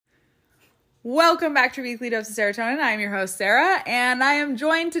Welcome back to Weekly Dose of Serotonin. I am your host, Sarah, and I am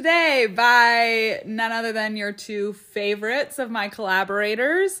joined today by none other than your two favorites of my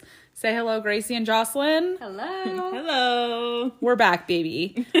collaborators. Say hello, Gracie and Jocelyn. Hello. Hello. We're back,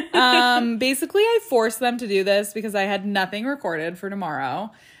 baby. Basically, I forced them to do this because I had nothing recorded for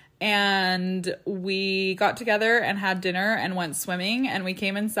tomorrow. And we got together and had dinner and went swimming, and we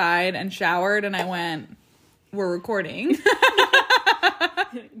came inside and showered, and I went, we're recording.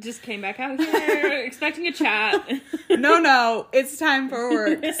 Just came back out here expecting a chat. No, it's time for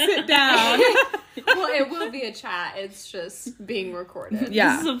work. Sit down. Well, it will be a chat. It's just being recorded.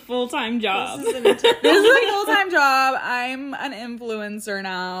 Yeah. This is a full-time job. This is a full-time job. I'm an influencer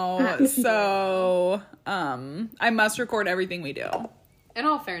now, so I must record everything we do. In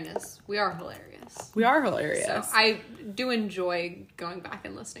all fairness, we are hilarious. We are hilarious. So I do enjoy going back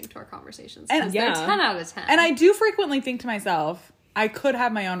and listening to our conversations. And- Because they're 10 out of 10. And I do frequently think to myself, I could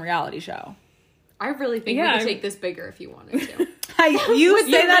have my own reality show. I really think we could take this bigger if you wanted to. You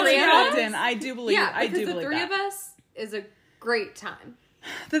say that three too of us? often. I do believe. Yeah, I because do the believe three that. of us is a great time.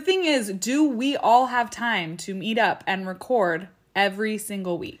 The thing is, do we all have time to meet up and record every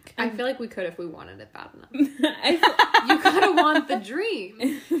single week? I feel like we could if we wanted it bad enough. You gotta want the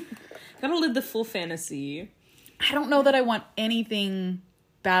dream. Gotta live the full fantasy. I don't know that I want anything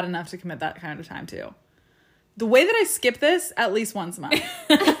bad enough to commit that kind of time to. The way that I skip this at least once a month.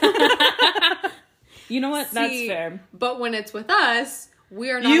 You know what? That's See, fair. But when it's with us,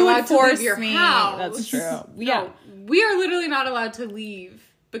 we are not You allowed would to force leave your me. house. That's true. No, we are literally not allowed to leave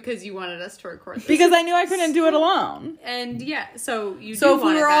because you wanted us to record this. Because I knew I couldn't do it alone. And yeah, so you So do if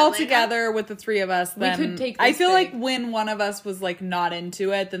want we it were all badly together with the three of us, then could take I this feel like big. when one of us was like not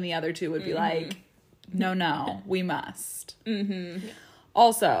into it, then the other two would be like, no, we must. Mm-hmm.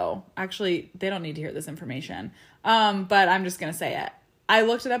 Also, actually, they don't need to hear this information. But I'm just going to say it. I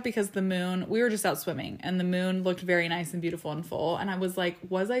looked it up because the moon, we were just out swimming and the moon looked very nice and beautiful and full. And I was like,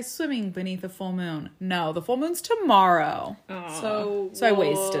 was I swimming beneath a full moon? No, the full moon's tomorrow. So I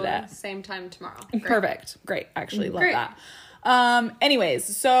wasted it. Same time tomorrow. Great. Perfect. Great. Actually, love Great. that. Anyways,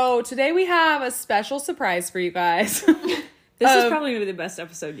 so today we have a special surprise for you guys. This is probably going to be the best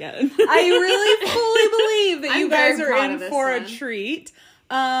episode yet. I really fully believe that you I'm guys very are proud in of this for a one. treat.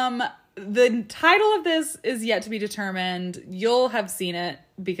 The title of this is yet to be determined. You'll have seen it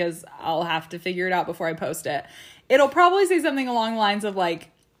because I'll have to figure it out before I post it. It'll probably say something along the lines of like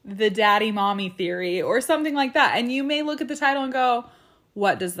the daddy mommy theory or something like that. And you may look at the title and go,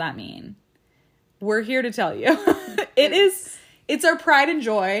 what does that mean? We're here to tell you. It's our pride and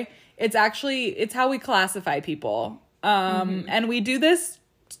joy. It's how we classify people. And we do this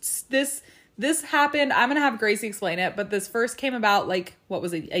happened, I'm going to have Gracie explain it, but this first came about like, what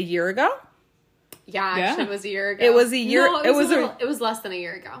was it, a year ago? Yeah, actually, it was a year ago. It was a year. No, it was less than a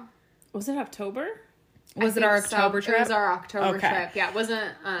year ago. Was it October? Was it our October trip? It was our October Okay. trip. Yeah, it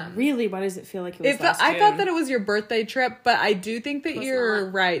wasn't. Really? Why does it feel like it was last I June? thought that it was your birthday trip, but I do think that you're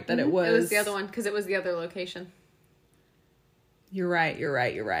not. right that it was. It was the other one because it was the other location. You're right.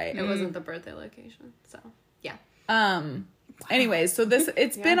 It wasn't the birthday location. So yeah. Anyways, so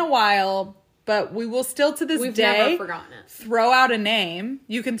it's been a while, but we will still to this We've day never forgotten it. throw out a name.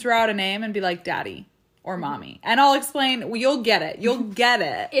 You can throw out a name and be like daddy or mommy. And I'll explain. Well, you'll get it. You'll get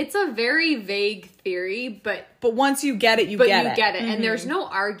it. It's a very vague theory, but once you get it, you you get it. get it, and there's no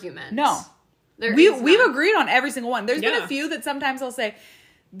argument. No. There We've is none. agreed on every single one. There's been a Yeah. few that sometimes I'll say,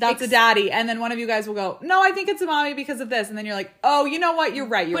 that's a daddy. And then one of you guys will go, no, I think it's a mommy because of this. And then you're like, oh, you know what? You're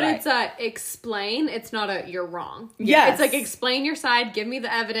right. You're But right. it's a explain. It's not a you're wrong. Yes. It's like explain your side, give me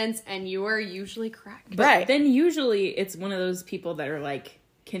the evidence, and you are usually correct. Right. Then usually it's one of those people that are like,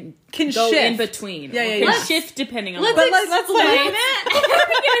 can Can go shift. in between. Yeah, or yeah, can yeah. shift depending on Let's what. let's explain let it. Before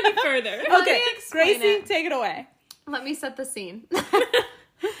we get any further. Okay, me explain Gracie, it. take it away. Let me set the scene.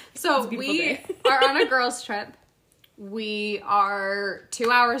 So beautiful we day. are on a girls' trip. We are 2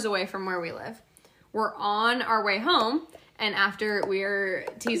 hours away from where we live. We're on our way home, and after we're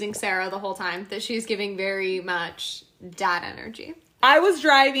teasing Sarah the whole time that she's giving very much dad energy. I was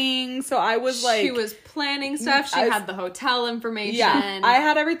driving, so I was like... She was planning stuff. She had the hotel information. Yeah, I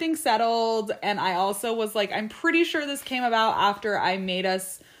had everything settled, and I also was like, I'm pretty sure this came about after I made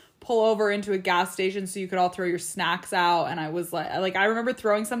us pull over into a gas station so you could all throw your snacks out, and I was like I remember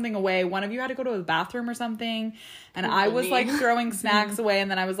throwing something away. One of you had to go to the bathroom or something, and I was like throwing snacks away,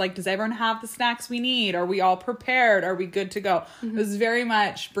 and then I was like, does everyone have the snacks we need? Are we all prepared? Are we good to go? It was very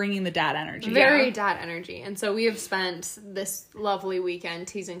much bringing the dad energy. Very dad energy. And so we have spent this lovely weekend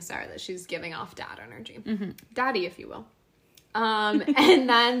teasing Sarah that she's giving off dad energy. Daddy, if you will. And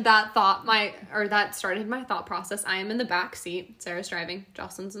then that started my thought process. I am in the back seat. Sarah's driving.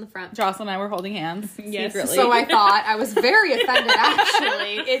 Jocelyn's in the front. Jocelyn and I were holding hands. Yes. Secretly. So I thought, I was very offended,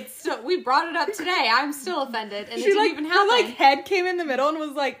 actually. We brought it up today. I'm still offended. And it didn't even happen. Her head came in the middle and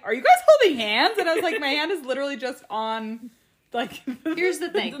was like, are you guys holding hands? And I was like, my hand is literally just on, here's the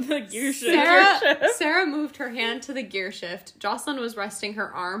thing. The gear shift. Sarah moved her hand to the gear shift. Jocelyn was resting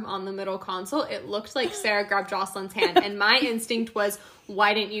her arm on the middle console. It looked like Sarah grabbed Jocelyn's hand, and my instinct was,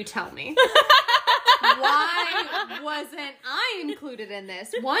 why didn't you tell me? Why wasn't I included in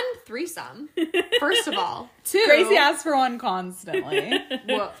this? 1, threesome. First of all. 2. Gracie asks for one constantly.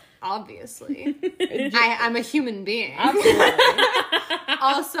 Well, obviously. I'm a human being. Absolutely.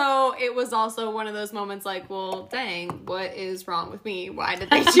 Also, it was also one of those moments like, well, dang, what is wrong with me? Why did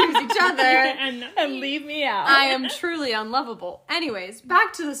they choose each other? and leave me out. I am truly unlovable. Anyways,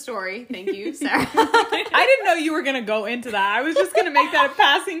 back to the story. Thank you, Sarah. I didn't know you were going to go into that. I was just going to make that a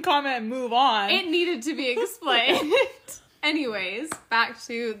passing comment and move on. It needed to be explained. Anyways, back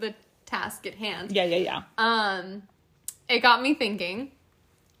to the task at hand. Yeah. It got me thinking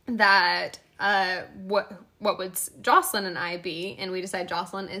that what would Jocelyn and I be? And we decided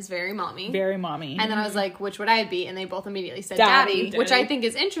Jocelyn is very mommy. Very mommy. And then I was like, which would I be? And they both immediately said daddy. Which I think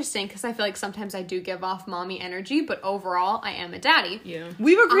is interesting because I feel like sometimes I do give off mommy energy, but overall I am a daddy. Yeah.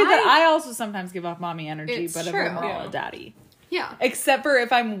 We've agreed that I also sometimes give off mommy energy, It's but true. overall a daddy. Yeah. Except for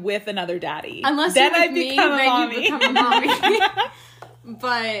if I'm with another daddy. Unless then you're I with me, become a then mommy. you become a mommy.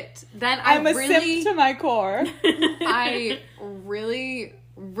 But then I'm a really, simp to my core. I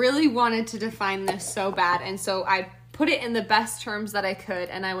really wanted to define this so bad, and so I put it in the best terms that I could,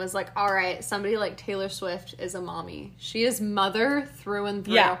 and I was like, all right, somebody like Taylor Swift is a mommy. She is mother through and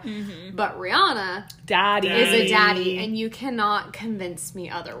through. Yeah. But Rihanna Daddy is a daddy, and you cannot convince me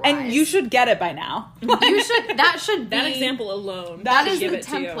otherwise. And you should get it by now. That should be That example alone. that should is give the it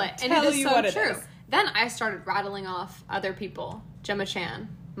to you. template, and Tell it is you so what it true. is. Then I started rattling off other people. Gemma Chan,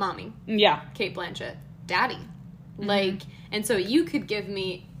 mommy. Yeah. Kate Blanchett, daddy. Like, and so you could give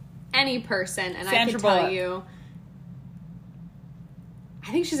me any person, and Sandra I could tell Bullock. you.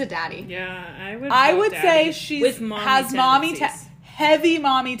 I think she's a daddy. Yeah, I vote would daddy say she with mommy has mommy tendencies. heavy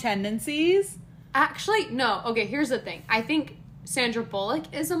mommy tendencies. Actually, no. Okay, here's the thing. I think Sandra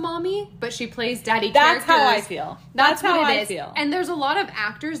Bullock is a mommy, but she plays daddy That's characters. how I feel. That's how what I it is. feel. And there's a lot of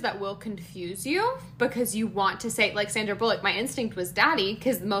actors that will confuse you because you want to say, like Sandra Bullock, my instinct was daddy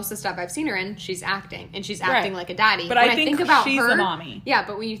because most of the stuff I've seen her in, she's acting. And she's acting Right. like a daddy. But when I think about she's her, a mommy. Yeah,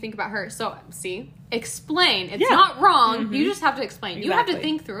 but when you think about her, so, see? Explain. It's Yeah. not wrong. You just have to explain. You have to Exactly.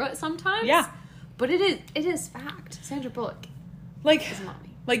 think through it sometimes. Yeah. But it is fact. Sandra Bullock Like is a mommy.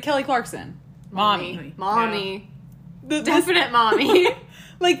 like Kelly Clarkson. Mommy. Mommy. This- Definite mommy.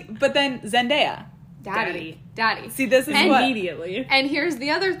 Like, but then Zendaya. Daddy. See, this is And what... Immediately. And here's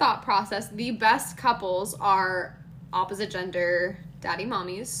the other thought process. The best couples are opposite gender daddy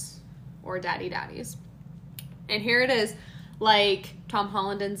mommies or daddy daddies. And here it is. Like Tom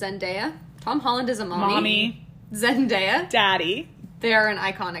Holland and Zendaya. Tom Holland is a mommy. Zendaya. Daddy. They're an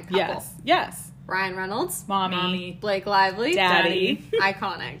iconic couple. Yes. Ryan Reynolds. Mommy. Blake Lively. Daddy.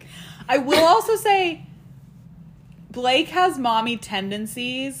 Iconic. I will also say Blake has mommy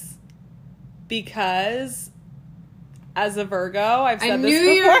tendencies because as a Virgo, I've said I this knew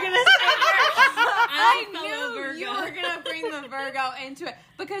before. you were gonna say I I fellow knew Virgo. you were gonna bring the Virgo into it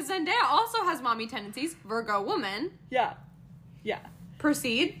because Zendaya also has mommy tendencies. Virgo woman. Yeah.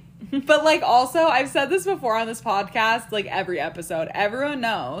 Proceed. But like also, I've said this before on this podcast, like every episode. Everyone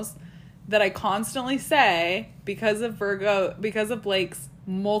knows that I constantly say because of Blake's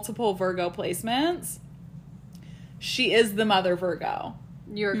multiple Virgo placements, she is the mother Virgo.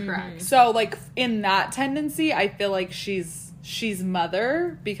 You're correct. So like in that tendency, I feel like she's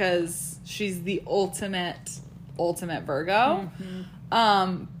mother because she's the ultimate Virgo.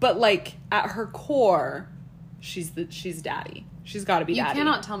 But like at her core, she's daddy. She's got to be You daddy.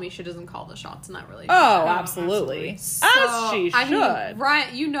 cannot tell me she doesn't call the shots in that relationship. Oh, absolutely. So, As she should. I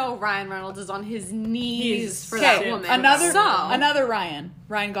mean, Ryan Reynolds is on his knees for Okay, that woman. another Ryan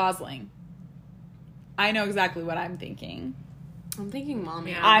Gosling. I know exactly what I'm thinking. I'm thinking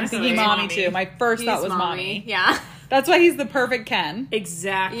mommy. Yeah, I'm Honestly, thinking it's mommy mommy. too. My first thought He's was mommy. Yeah. That's why he's the perfect Ken.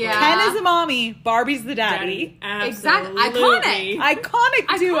 Exactly. Yeah. Ken is a mommy. Barbie's the daddy. Exactly. Absolutely.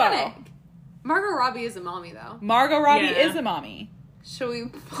 Iconic duo. Iconic. Margot Robbie is a mommy, though. Margot Robbie Yeah. is a mommy. Should we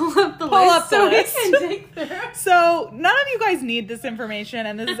pull up the Pull list up the so list. we can dig through? So none of you guys need this information,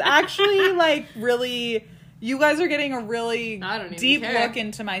 and this is actually like really. You guys are getting a really I don't even deep care. look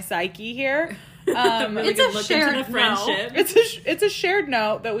into my psyche here. Really It's good a look shared into the friendship. It's a shared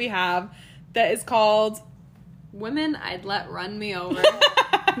note that we have that is called women I'd let run me over.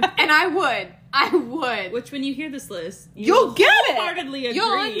 And I would. Which, when you hear this list, You'll get it. wholeheartedly agree.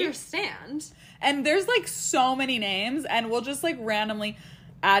 You'll understand. And there's like so many names, and we'll just like randomly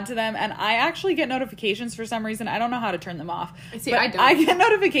add to them. And I actually get notifications for some reason. I don't know how to turn them off. See, but I don't. I get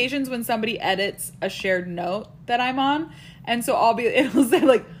notifications when somebody edits a shared note that I'm on. And so it'll say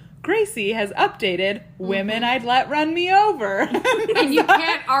like, Gracie has updated women I'd let run me over. And you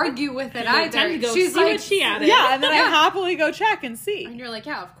can't argue with it either. Time to go She's see like, what she added. Yeah, and then I happily go check and see. and you're like,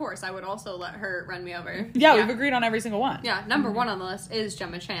 yeah, of course, I would also let her run me over. Yeah, we've agreed on every single one. Yeah, number one on the list is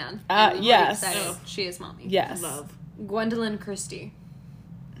Gemma Chan. Yes. Said it. Oh. She is mommy. Yes. Love. Gwendolyn Christie.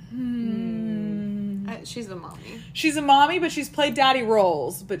 She's the mommy. She's a mommy, but she's played daddy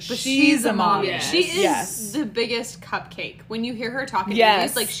roles. But she's a mommy. Yes. She is Yes. the biggest cupcake. When you hear her talking Yes. to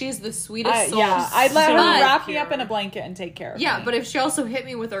movies, like she's the sweetest soul. Yeah, I'd let So her wrap me pure. up in a blanket and take care of me. Yeah, but if she also hit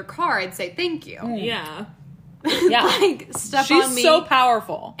me with her car, I'd say thank you. Yeah. Yeah. Like, stuff she's on me. so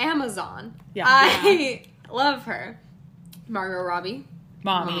powerful. Amazon. Yeah. I love her. Margot Robbie.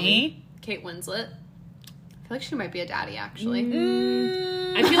 Mommy. Kate Winslet. I feel like she might be a daddy, actually.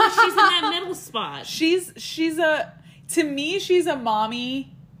 I feel like she's in that middle spot. To me, she's a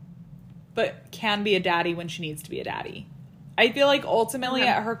mommy, but can be a daddy when she needs to be a daddy. I feel like ultimately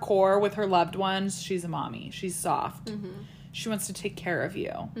at her core with her loved ones, she's a mommy. She's soft. She wants to take care of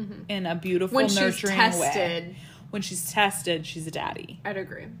you in a beautiful, When she's nurturing tested. way. When she's tested, she's a daddy. I'd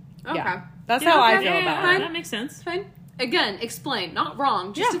agree. Okay. Yeah. That's how I feel Yeah, about yeah, her. that makes sense. Fine. Again, explain. Not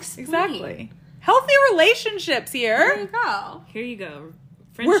wrong. Just explain. exactly. Healthy relationships There you here. go. Here you go.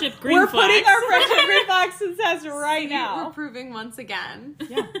 We're Friendship green putting flags. our friendship green flags to test right We're now. proving once again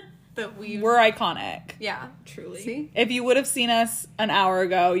Yeah. that We're iconic. yeah. Truly. See? If you would have seen us an hour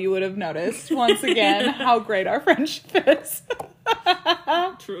ago, you would have noticed once again how great our friendship is.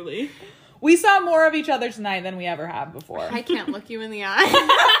 Truly. We saw more of each other tonight than we ever have before. I can't look you in the eye.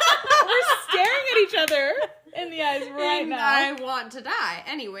 We're staring at each other in the eyes right And now. I want to die.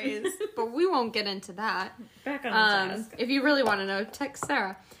 Anyways, but we won't get into that. Back on task. If you really want to know, text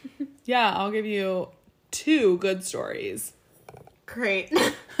Sarah. Yeah, I'll give you 2 good stories. Great.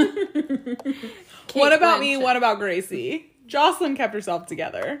 What about me? What about Gracie? Jocelyn kept herself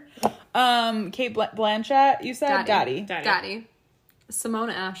together. Kate Blanchett, you said? Daddy. Daddy. Daddy.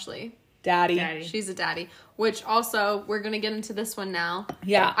 Simona Ashley. Daddy. Daddy. She's a daddy. Which also, we're going to get into this one now.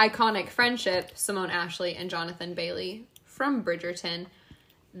 Yeah. Iconic friendship, Simone Ashley and Jonathan Bailey from Bridgerton.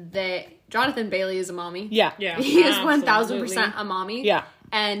 Jonathan Bailey is a mommy. Yeah. Yeah. He is Absolutely. 1000% a mommy. Yeah.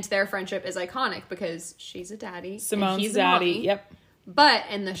 And their friendship is iconic because she's a daddy. and Simone's he's a daddy. mommy. Yep. But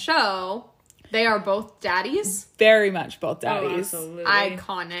in the show, they are both daddies. Very much both Oh, daddies. absolutely.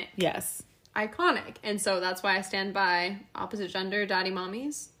 Iconic. Yes. Iconic. And so that's why I stand by opposite gender daddy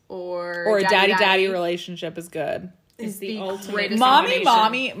mommies Or a daddy-daddy relationship is good. is the ultimate greatest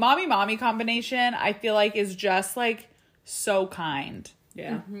combination. Mommy combination, I feel like is just like so kind.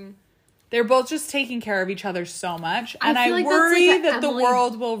 Yeah. They're both just taking care of each other so much. And I feel like that's worry like a that the Emily-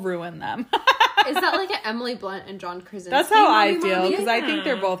 world will ruin them. Is that like an Emily Blunt and John Krasinski? That's how I mommy, feel, mommy? because I think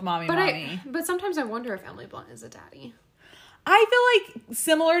they're both But mommy. but sometimes I wonder if Emily Blunt is a daddy. I feel like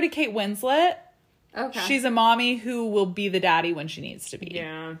similar to Kate Winslet, Okay. she's a mommy who will be the daddy when she needs to be.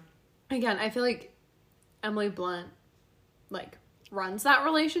 Yeah. Again, I feel like Emily Blunt like runs that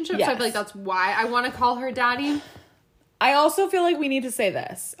relationship. So I Yes. feel like that's why I want to call her daddy. I also feel like we need to say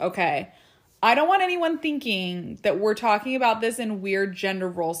this, okay? I don't want anyone thinking that we're talking about this in weird gender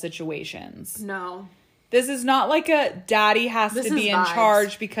role situations. No. This is not like a daddy has This to be is in vibes.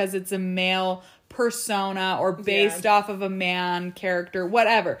 charge because it's a male persona or based off of a man character,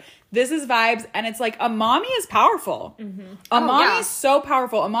 whatever. This is vibes, and it's like a mommy is powerful. A mommy is so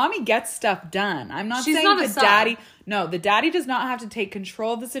powerful. A mommy gets stuff done. I'm not She's saying not a the sub. daddy. No, the daddy does not have to take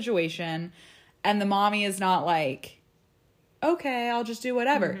control of the situation, and the mommy is not like, okay, I'll just do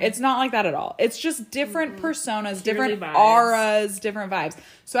whatever. It's not like that at all. It's just different personas, Purely different vibes. auras, different vibes.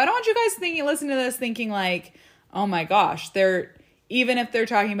 So I don't want you guys listening to this thinking like, oh my gosh, even if they're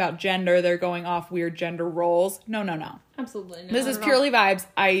talking about gender, they're going off weird gender roles. No. Absolutely. No. This is purely vibes.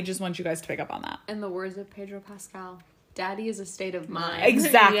 I just want you guys to pick up on that. In the words of Pedro Pascal, daddy is a state of mind.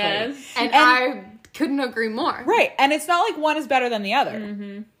 Exactly. Yes. And I couldn't agree more. Right. And it's not like one is better than the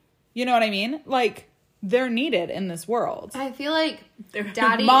other. You know what I mean? Like, they're needed in this world. I feel like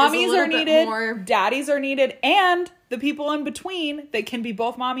daddy Mommies is a are little bit needed, more. daddies are needed, and the people in between that can be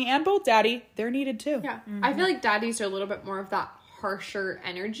both mommy and both daddy, they're needed too. Yeah. I feel like daddies are a little bit more of that harsher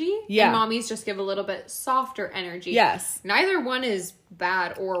energy. Yeah. And mommies just give a little bit softer energy. Yes. Neither one is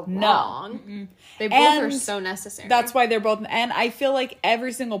bad or No. wrong. They both are And so necessary. That's why they're both, and I feel like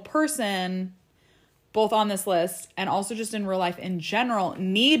every single person both on this list and also just in real life in general,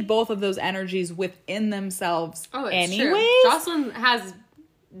 need both of those energies within themselves anyways. True. Jocelyn has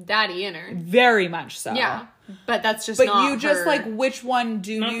daddy in her. Very much so. Yeah. But that's just but not you just her. like, which one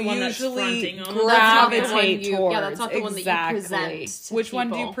do Not you the one that's usually fronting on it. gravitate That's not the one towards? yeah, that's not the one that you present to Which one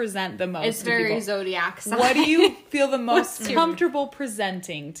do you people. present the most It's to very people? zodiac sign. What do you feel the most What's your- comfortable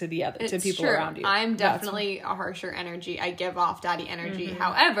presenting to the other to It's people true. around you? I'm That's- definitely a harsher energy. I give off daddy energy.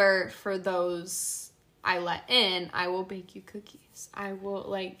 However, for those I let in, I will bake you cookies. I will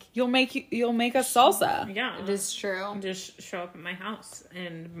like. you'll make us salsa. Yeah. It is true. Just show up at my house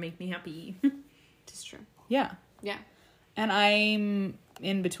and make me happy. It is true. Yeah. Yeah. And I'm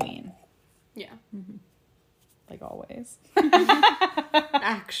in between, Yeah. like always.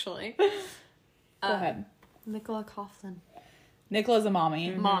 Actually. Go ahead. Nicola Coughlin. Nicola's a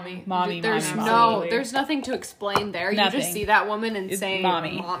mommy. Mommy. Mommy, There's mommy, no, mommy. there's nothing to explain there. You Nothing. just see that woman and It's say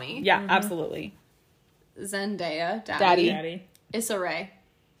mommy. mommy. Yeah, absolutely. Zendaya, daddy. Daddy. Daddy. Issa Rae,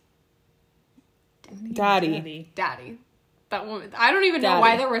 Daddy. daddy. That woman. I don't even know Daddy.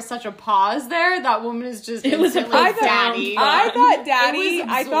 why there was such a pause there. That woman is just It was a instantly profound daddy. thought. I thought daddy. It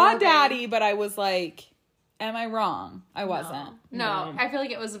was I thought absorbing. daddy, but I was like, am I wrong? I wasn't. No, No. I feel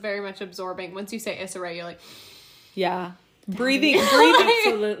like it was very much absorbing. Once you say Issa Rae, you're like, Yeah. Breathing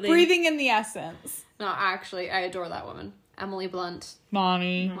Absolutely. breathing in the essence. no, actually, I adore that woman. Emily Blunt,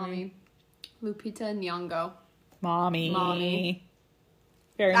 Mommy. mommy, Lupita Nyong'o. Mommy. Mommy.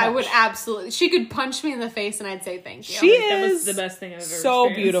 Very I much. would absolutely. She could punch me in the face and I'd say thank you. She That is was the best thing I've ever so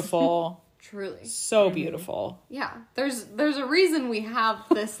experienced. beautiful. Truly. So beautiful. Yeah, there's a reason we have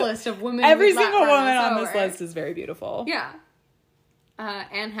this list of women. Every who'd let single run woman us on this over. list is very beautiful. Yeah.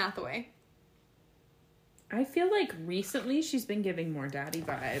 Anne Hathaway. I feel like recently she's been giving more daddy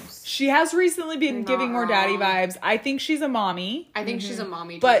vibes. She has recently been Not giving more daddy wrong. vibes. I think she's a mommy, I think she's a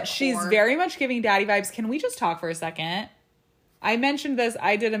mommy, to but the she's core. very much giving daddy vibes. Can we just talk for a second? I mentioned this.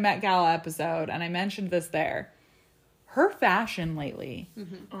 I did a Met Gala episode, and I mentioned this there. Her fashion lately,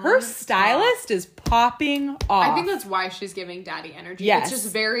 her stylist is popping off. I think that's why she's giving daddy energy. Yes. It's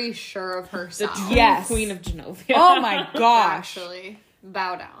just very sure of herself. Yes. Queen of Genovia. Oh my gosh. Actually,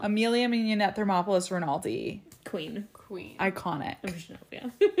 bow down. Amelia Mignonette Thermopolis Rinaldi. Queen Queen. Iconic. of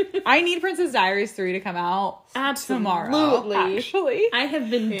Genovia. I need Princess Diaries 3 to come out tomorrow. Absolutely. Actually. I have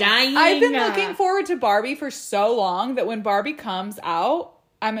been dying. I've been looking forward to Barbie for so long that when Barbie comes out,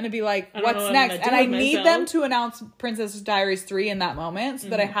 I'm going to be like, don't know what's what I'm next? gonna And do I with need myself. them to announce Princess Diaries 3 in that moment so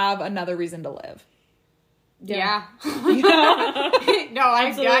that I have another reason to live. Yeah. You know? No, I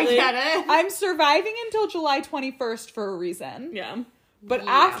Absolutely. get it. I'm surviving until July 21st for a reason. Yeah. But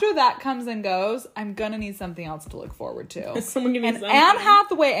Yeah. after that comes and goes, I'm going to need something else to look forward to. Someone give me And something. Anne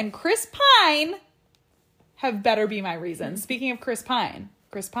Hathaway and Chris Pine have better be my reason. Speaking of Chris Pine,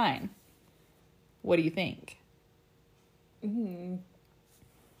 what do you think?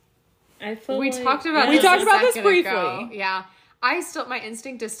 I feel We like- talked about We this talked a about this second briefly. ago. Yeah. My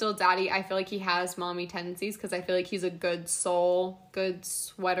instinct is still daddy. I feel like he has mommy tendencies because I feel like he's a good soul, good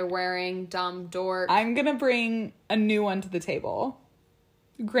sweater wearing, dumb dork. I'm going to bring a new one to the table.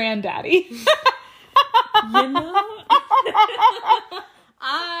 Granddaddy. You know?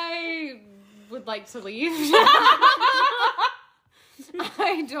 I would like to leave.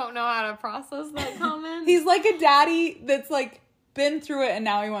 I don't know how to process that comment. He's like a daddy that's like been through it and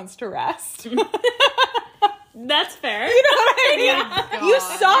now he wants to rest. That's fair. You know what I mean? God. You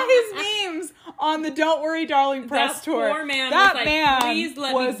saw his memes on the Don't Worry Darling press That tour. poor man that was like, man "Please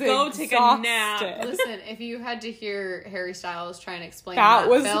let me was go take a nap." exhausted. Listen, if you had to hear Harry Styles trying to explain That that,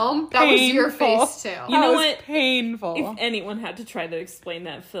 was film, that was your painful. face too. You know That was what? painful. If anyone had to try to explain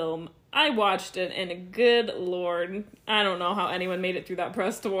that film, I watched it, and good lord, I don't know how anyone made it through that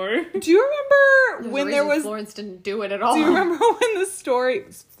press tour. Do you remember There's when a there reason was... Florence didn't do it at all. Do you remember when the story...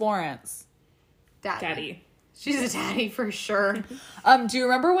 Florence. Daddy. She's a daddy for sure. Do you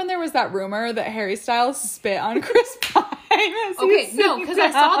remember when there was that rumor that Harry Styles spit on Chris Pine? as he Okay, was no, sitting because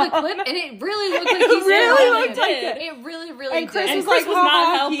I saw the down? clip and it really looked like he It really did. looked like it. It really, really And Chris did. was Chris like, was not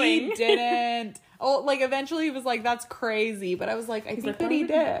 "Haha, he helping." didn't. Oh, like eventually he was like, that's crazy. But I was like, I think like, that "Why he would-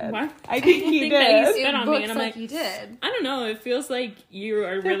 did. why- I think he think that he's did. spit It on me, looks and I'm like like, he did. I don't know. It feels like you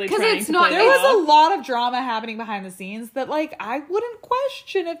are really 'Cause trying it's to not- play There it was off. a lot of drama happening behind the scenes that, like, I wouldn't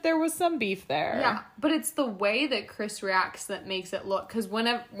question if there was some beef there. Yeah, but it's the way that Chris reacts that makes it look. Because when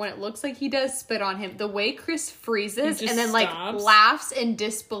it looks like he does spit on him, the way Chris freezes He just and then like stops. laughs in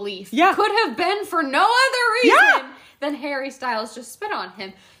disbelief Yeah. could have been for no other reason Yeah. than Harry Styles just spit on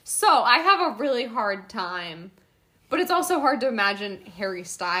him. So I have a really hard time. But it's also hard to imagine Harry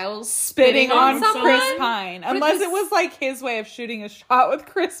Styles Spitting on someone. Chris Pine. But Unless this- it was, like, his way of shooting a shot with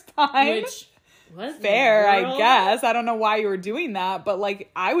Chris Pine. Which What in fair, the I world? guess. I don't know why you were doing that, but like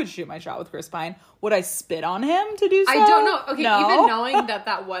I would shoot my shot with Chris Pine. Would I spit on him to do so? I don't know. Okay, No. even knowing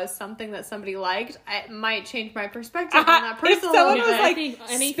that was something that somebody liked, it might change my perspective on that person. If someone a was little bit.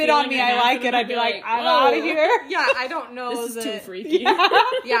 like, Any spit on feeling me, I I have like for it, them I'd be would like, be I'm like, out of whoa. here. yeah, I don't know. This is too that- freaky.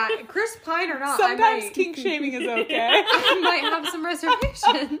 Yeah, Chris Pine or not, Sometimes I might, kink shaming is okay. I might have some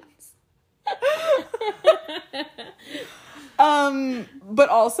reservations. But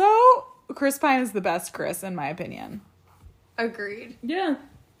also, Chris Pine is the best Chris, in my opinion. Agreed. Yeah.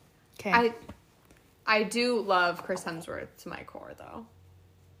 Okay. I do love Chris Hemsworth to my core, though.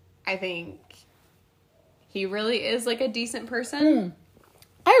 I think he really is like a decent person.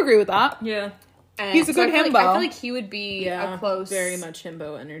 I agree with that. Yeah. And He's a good I feel himbo. Like, I feel like he would be Yeah. a close. Very much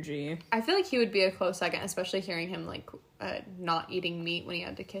himbo energy. I feel like he would be a close second, especially hearing him like not eating meat when he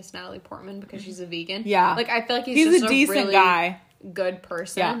had to kiss Natalie Portman because she's a vegan. Yeah. Like I feel like He's just a decent really guy. good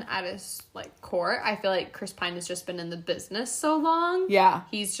person Yeah. at his like core. I feel like Chris Pine has just been in the business so long. Yeah.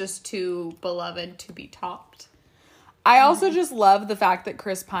 He's just too beloved to be topped. I also just love the fact that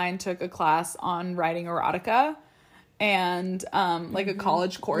Chris Pine took a class on writing erotica and like a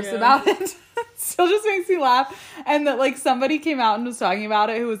college course Yeah. about it. Still just makes me laugh. And that like somebody came out and was talking about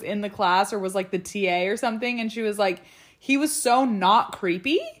it who was in the class or was like the TA or something, and she was like, he was so not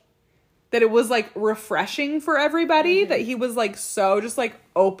creepy that it was like refreshing for everybody, that he was like so just like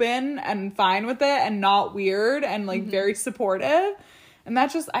open and fine with it and not weird and like very supportive. And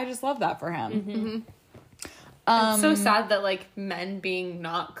that just, I just love that for him. It's so sad that like men being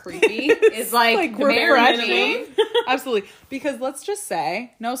not creepy is like, refreshing. Absolutely. Because let's just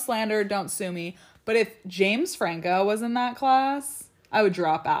say, no slander, don't sue me, but if James Franco was in that class, I would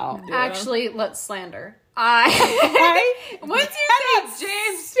drop out. Yeah. Actually, let's slander. I Once you said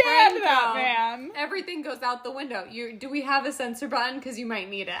James stand Franco, that man. everything goes out the window. Do we have a censor button? Because you might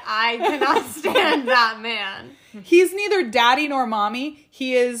need it. I cannot stand that man. He's neither daddy nor mommy.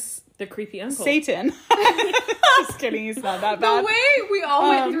 He is The creepy uncle. Satan. Just kidding. He's not that The bad. way we all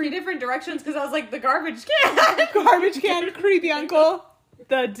went 3 different directions because I was like the garbage can. Garbage can, creepy uncle,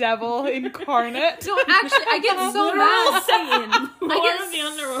 the devil incarnate. No, actually, I get so mad. Satan. Lord get of the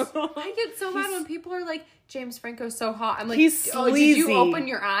Underworld. I get so mad when people are like, James Franco's so hot. I'm like, He's oh, did sleazy. you open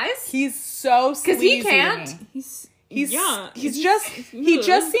your eyes? He's so sleazy. Because he to can't. me. He's He ugh.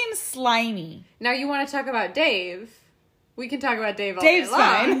 just seems slimy. Now you want to talk about Dave? We can talk about Dave all Dave's day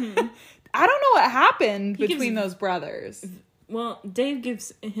long. fine. I don't know what happened He between gives- those brothers. Well, Dave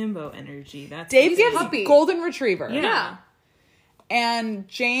gives himbo energy. That's Dave He's a gives puppy. golden retriever. Yeah. And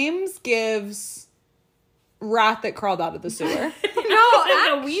James gives rat that crawled out of the sewer. No, Like a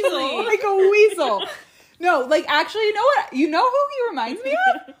actually, weasel. Like a weasel. No, like actually, you know what? You know who he reminds me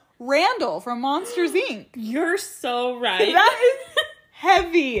of? Randall from Monsters Inc. You're so right. That is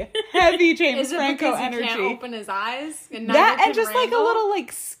heavy James Is it Franco because he energy. can't open his eyes? And That neither and can just like a Randall? little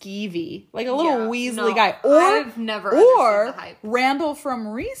like skeevy, like a little Yeah, weaselly no, guy, I've never understood the hype. Randall from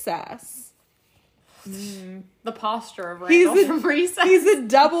Recess. The posture of He's Randall a- from Recess. He's a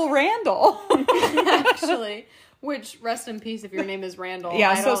double Randall. actually. Which rest in peace if your name is Randall. Yeah,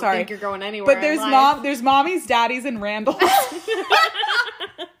 I so don't sorry. think you're going anywhere. But there's in life. there's mommies, daddies, and Randalls.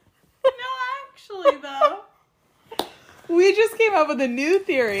 No, actually though. We just came up with a new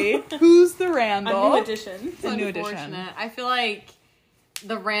theory. Who's the A Randall? new addition. A new addition. Unfortunate. I feel like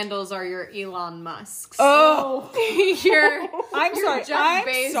the Randalls are your Elon Musks. Oh, You're I'm you're sorry. Jeff I'm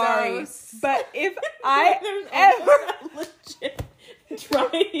Bezos. sorry. But if I There's ever legit trying.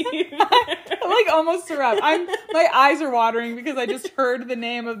 I like almost threw up. My eyes are watering because I just heard the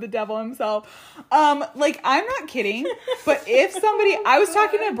name of the devil himself. Like I'm not kidding, but if somebody I was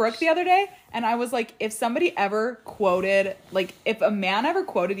talking to Brooke the other day and I was like, if somebody ever quoted, like if a man ever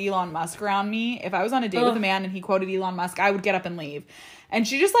quoted Elon Musk around me, if I was on a date with a man and he quoted Elon Musk, I would get up and leave. And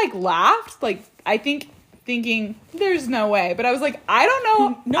she just like laughed, like I think thinking there's no way, but I was like, I don't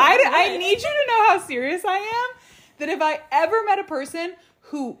know. No I way. need you to know how serious I am. That if I ever met a person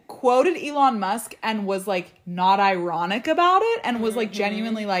who quoted Elon Musk and was like not ironic about it and was like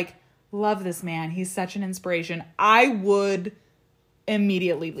genuinely like, love this man, he's such an inspiration, I would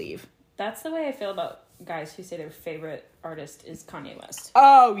immediately leave. That's the way I feel about guys who say their favorite artist is Kanye West.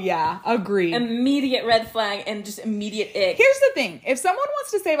 Oh yeah, agreed. Immediate red flag and just immediate ick. Here's the thing. If someone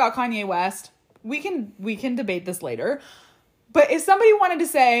wants to say about Kanye West, we can debate this later. But if somebody wanted to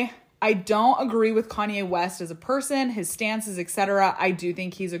say, I don't agree with Kanye West as a person, his stances, etc. I do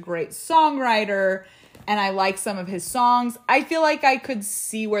think he's a great songwriter and I like some of his songs. I feel like I could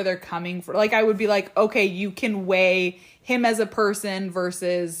see where they're coming from. Like I would be like, okay, you can weigh him as a person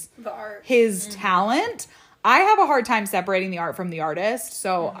versus The art. his talent. I have a hard time separating the art from the artist,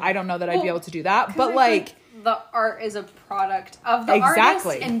 so I don't know that I'd be able to do that. But like the art is a product of the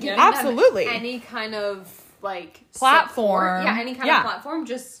Exactly. artist, and giving Absolutely. them any kind of like Platform. support, any kind of platform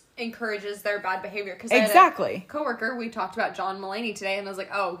just encourages their bad behavior. Because Exactly. coworker, we talked about John Mulaney today, and I was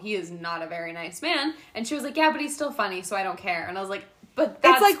like, oh, he is not a very nice man, and she was like, yeah, but he's still funny, so I don't care. And I was like, but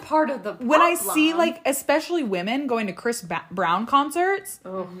that's like part of the problem. When I see like especially women going to Chris Brown concerts,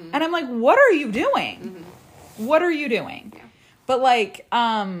 and I'm like, what are you doing? What are you doing? Yeah. But like,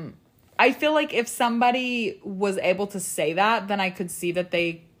 I feel like if somebody was able to say that, then I could see that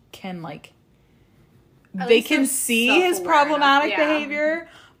they can like, they can see his problematic behavior.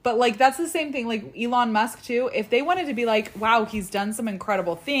 But like, that's the same thing. Like Elon Musk too. If they wanted to be like, wow, he's done some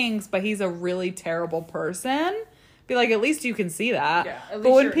incredible things, but he's a really terrible person. Be like, at least you can see that. Yeah,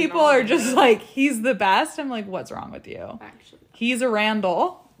 but when people are just like, he's the best, I'm like, what's wrong with you? Actually, he's a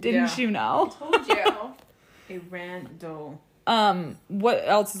Randall. Didn't you know? I told you. A Randall. What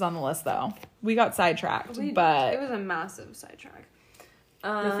else is on the list though? We got sidetracked, but it was a massive sidetrack.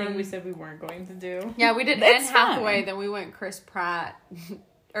 The thing we said we weren't going to do. Yeah, we did Anne Hathaway, then we went Chris Pratt.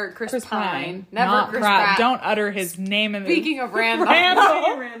 Or Chris Pine. Never not Chris Pratt. Don't utter his name in the... Speaking of Randall.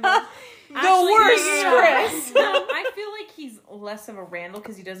 The worst Chris. No, I feel like he's less of a Randall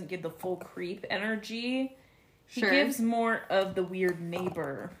because he doesn't give the full creep energy. He gives more of the weird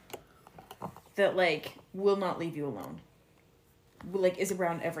neighbor that, like, will not leave you alone. Like, is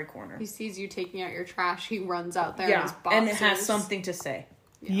around every corner. He sees you taking out your trash, he runs out there in his boxes. And it has something to say.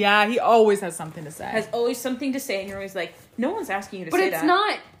 Yeah, he always has something to say. Has always something to say, and you're always like, no one's asking you to say that. But it's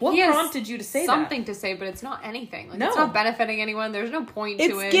not... What prompted you to say something to say, but it's not anything. Like, it's not benefiting anyone. There's no point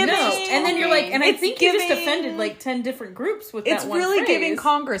to it. Giving, no. And then you're like... And I think you just offended, like, 10 different groups with that one It's really phrase. giving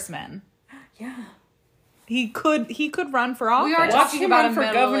congressman. Yeah. He could run for office. We are talking about him for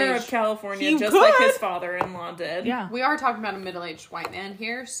governor of California, just like his father-in-law did. Yeah. We are talking about a middle-aged white man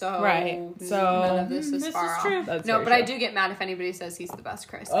here, so so none of this is far off. True. No, but I do get mad if anybody says he's the best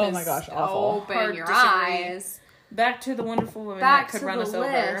Chris. Oh my gosh, awful. Open your eyes. Back to the wonderful women that could run us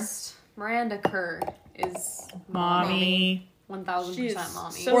list. Over. Miranda Kerr is mommy. 1000%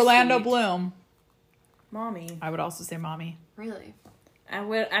 mommy. So Orlando sweet. Bloom. Mommy. I would also say mommy. Really? I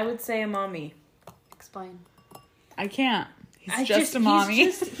would say a mommy. Explain. I can't. He's just a mommy.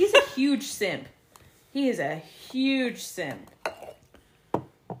 He's a huge simp. He is a huge simp.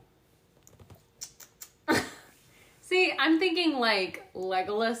 See, I'm thinking like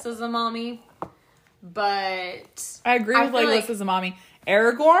Legolas as a mommy, but I agree with Legolas as a mommy.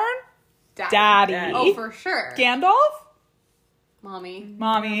 Aragorn? Daddy. Oh, for sure. Gandalf? Mommy.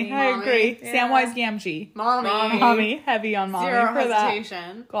 I agree. Yeah. Samwise Gamgee. Mommy. Heavy on mommy. Zero for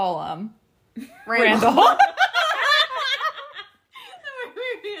hesitation. That. Gollum. Randall.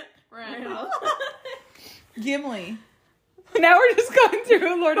 Gimli. Now we're just going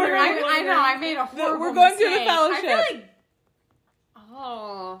through Lord of the Rings. I know, I made a horrible We're going mistake. through the Fellowship. I feel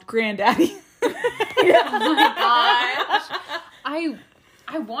like... Granddaddy. Oh my gosh.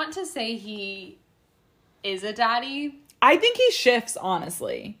 I want to say he is a daddy. I think he shifts,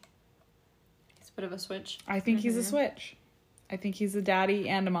 honestly. He's a bit of a switch. I think he's a switch. I think he's a daddy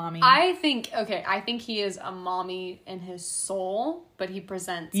and a mommy. I think he is a mommy in his soul, but he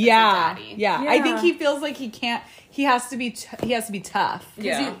presents as a daddy. Yeah. I think he feels like he has to be tough.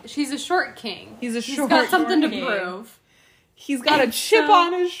 Yeah. She's a short king. He's got something to king. Prove. He's got a chip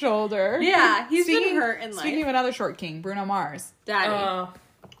on his shoulder. Yeah, he's been hurt in life. Speaking of another short king, Bruno Mars. Daddy.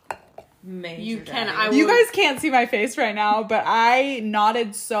 You guys can't see my face right now, but I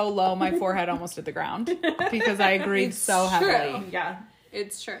nodded so low my forehead almost hit the ground because I agreed so heavily. True. Yeah,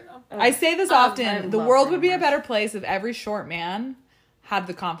 it's true though. I say this often: the world would be a better place if every short man had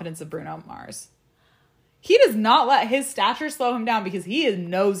the confidence of Bruno Mars. He does not let his stature slow him down because he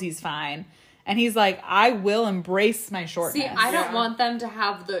knows he's fine, and he's like, "I will embrace my shortness." See, I don't want them to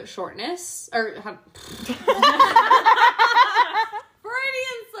have the shortness or have Freudian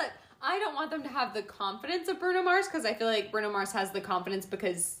slip. I don't want them to have the confidence of Bruno Mars because I feel like Bruno Mars has the confidence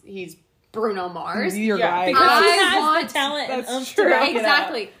because he's Bruno Mars. You're right. Because he has the talent and that's true.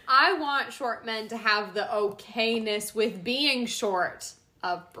 Exactly. I want short men to have the okayness with being short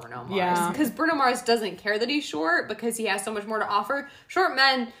of Bruno Mars. Yeah. Because Bruno Mars doesn't care that he's short because he has so much more to offer. Short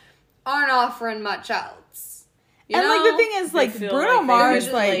men aren't offering much else. And like the thing is, like Bruno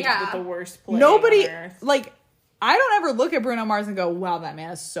Mars, like with the worst play nobody on earth. like. I don't ever look at Bruno Mars and go, wow, that man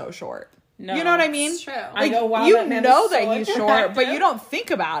is so short. No. You know what I mean? It's true. Like, I go, wow, you that man know is that so he's short, but you don't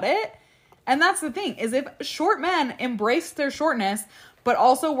think about it. And that's the thing, is if short men embrace their shortness, but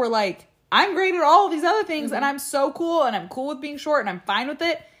also were like, I'm great at all of these other things, and I'm so cool, and I'm cool with being short, and I'm fine with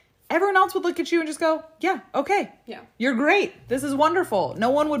it, everyone else would look at you and just go, yeah, okay. Yeah. You're great. This is wonderful. No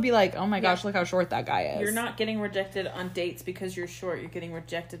one would be like, oh my gosh, look how short that guy is. You're not getting rejected on dates because you're short. You're getting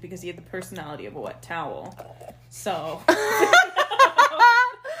rejected because you have the personality of a wet towel. So.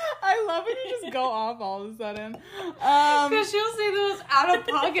 I love when you just go off all of a sudden. Because she'll say the most out of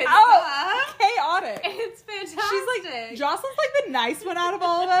pocket Oh, stuff. chaotic. It's fantastic. She's like, Jocelyn's like the nice one out of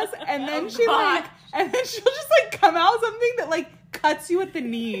all of us, and then she'll gosh. just like come out with something that like cuts you at the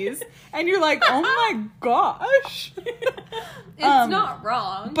knees, and you're like, oh my gosh. It's not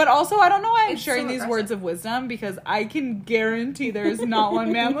wrong. But also, I don't know why I'm It's sharing so these aggressive. words of wisdom, because I can guarantee there's not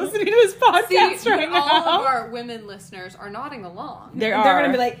one man listening to this podcast See, right now. all of our women listeners are nodding along. They're They're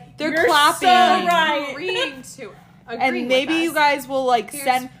gonna be like, they're "You're clapping, so right." Agreeing to and maybe you guys will like Here's-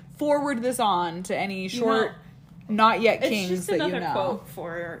 send forward this on to any short, not yet It's kings just that another you know. quote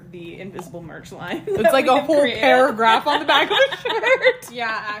for the invisible merch line. It's like a whole paragraph on the back of the shirt.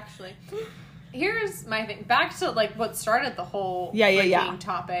 Yeah, actually. Here's my thing. Back to like what started the whole Yeah. freaking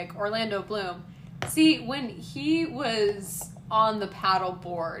topic, Orlando Bloom. See, when he was on the paddle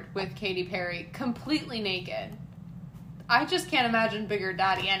board with Katy Perry, completely naked, I just can't imagine bigger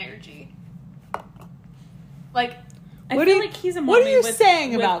daddy energy. Like, I What feel are you- like he's a what are mommy you with,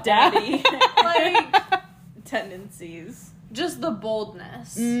 saying with about daddy like tendencies. just the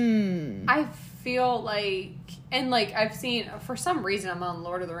boldness. Mm. I feel like, and like I've seen, for some reason I'm on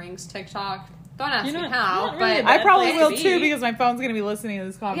Lord of the Rings TikTok. Don't ask You know, me how, not really but a I bad probably place will to be. too, because my phone's gonna be listening to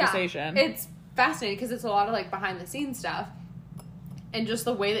this conversation. yeah, it's fascinating because it's a lot of like behind the scenes stuff, and just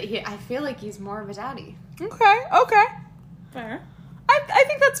the way that I feel like he's more of a daddy. Okay. Fair. I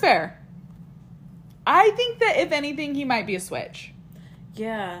think that's fair. I think that if anything, he might be a switch.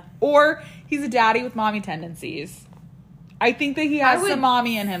 Yeah. Or he's a daddy with mommy tendencies. I think that he has some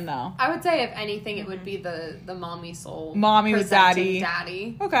mommy in him, though. I would say if anything, it would be the mommy soul, Mommy with presenting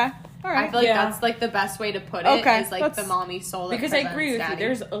daddy. daddy. Okay. All right. I feel like Yeah. that's like the best way to put it. Okay, Is like that's- the mommy soul. That Because I agree with presents you.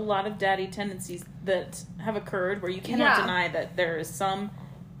 daddy. There's a lot of daddy tendencies that have occurred where you cannot Yeah. deny that there is some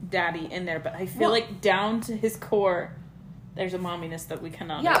daddy in there, but I feel Well- like down to his core, there's a momminess that we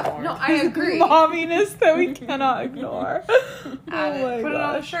cannot Yeah, ignore. no, I agree. Momminess that we cannot ignore. Add it. my Put it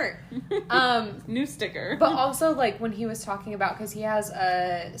on a gosh. shirt. New sticker. But also, like, when he was talking about, because he has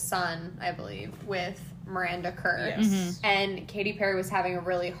a son, I believe, with Miranda Kerr. Yes. Mm-hmm. And Katy Perry was having a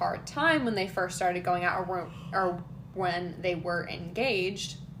really hard time when they first started going out, or when they were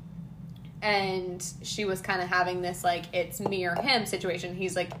engaged. And she was kind of having this, like, it's me or him situation.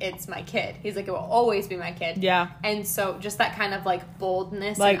 He's like, it's my kid. He's like, it will always be my kid. Yeah. And so just that kind of, like,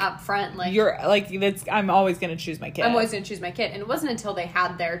 boldness Like, and upfront, like, You're like, I'm always going to choose my kid. I'm always going to choose my kid. And it wasn't until they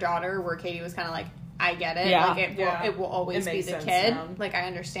had their daughter where Katie was kind of like, I get it. Yeah. Like, it will always It be makes the sense kid. now. Like, I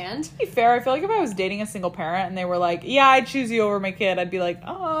understand. To be fair, I feel like if I was dating a single parent and they were like, yeah, I'd choose you over my kid, I'd be like,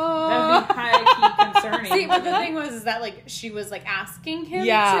 oh. That would be high-key concerning. See, but the thing was that, like, she was, like, asking him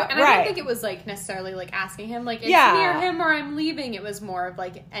Yeah, to. And I right. don't think it was, like, necessarily, like, asking him, like, it's Yeah. me or him or I'm leaving. It was more of,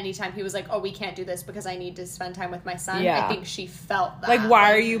 like, anytime he was like, oh, we can't do this because I need to spend time with my son. Yeah. I think she felt that. Like,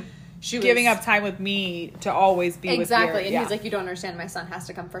 why are you she giving was- up time with me to always be Exactly. with your... And he's like, you don't understand. My son has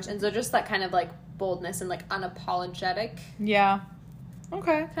to come first. And so just that kind of, like, boldness and, like, unapologetic Yeah.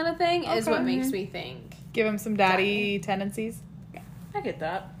 Okay. kind of thing is Okay. what makes me think. Give him some daddy tendencies. I get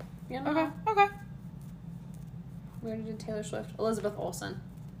that. You know? Okay. We already did Taylor Swift. Elizabeth Olsen.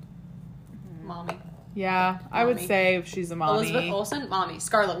 Mommy. Yeah, I would Mommy. say she's a mommy. Elizabeth Olsen, mommy.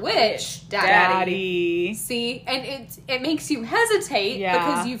 Scarlet Witch, daddy. Daddy. See, and it makes you hesitate Yeah.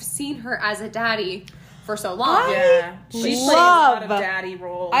 because you've seen her as a daddy for so long. Yeah. She plays a lot of love- daddy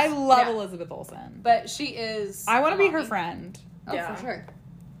roles. I love Yeah. Elizabeth Olsen. But she is. I want a to be her mommy. friend. Oh, Yeah. for sure.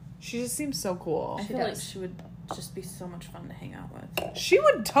 She just seems so cool. I She feel like does. she would just be so much fun to hang out with. She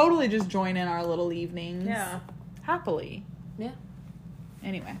would totally just join in our little evenings. Yeah. Happily. Yeah,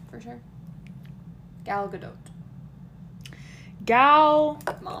 Anyway. for sure. Gal Gadot, Gal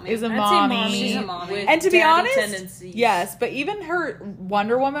mommy. is a I'd say mommy. She's a mommy. with And to be daddy honest, tendencies. yes, but even her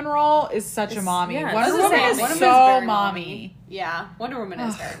Wonder Woman role is such a It's- mommy. yeah, Wonder it's Woman the is same. Wonder so Woman's very mommy. Yeah, Wonder Woman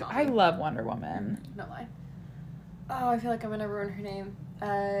is very mommy. I love Wonder Woman. No lie. Oh, I feel like I'm gonna ruin her name.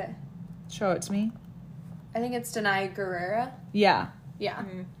 Show it to me. I think it's Denai Guerrera. Yeah. Yeah,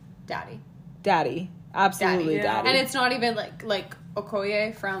 Mhm. daddy. Daddy. Absolutely Daddy, yeah. daddy. And it's not even like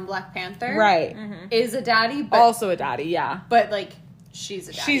Okoye from Black Panther. right. Is a daddy, but Also a daddy, yeah. but like she's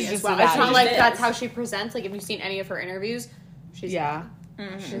a daddy She's as just well. a It's daddy. not She like just that's is. how she presents. Like if you've seen any of her interviews, she's Yeah. a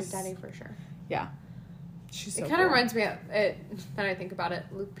daddy. She's a daddy for sure. Yeah. She's so It kind of cool. reminds me of it. Then I think about it.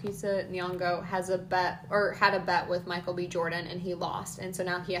 Lupita Nyong'o had a bet with Michael B. Jordan, and he lost, and so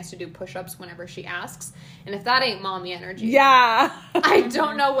now he has to do push-ups whenever she asks. And if that ain't mommy energy, Yeah. I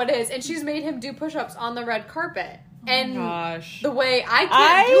don't know what is. And she's made him do push-ups on the red carpet. And Gosh. the way I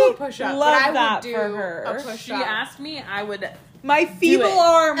can't do a push-up, love but I that would do for her. a If push-up. she asked me, I would. My feeble it.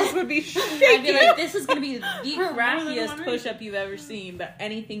 arms would be I'd shaking. be like, this is gonna be the more than crappiest 100. push-up you've ever seen, but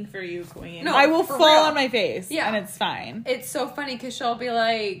anything for you, queen. No. I will for fall real. on my face. Yeah. And it's fine. It's so funny because she'll be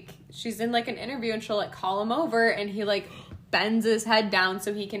like, she's in like an interview and she'll like call him over and he like bends his head down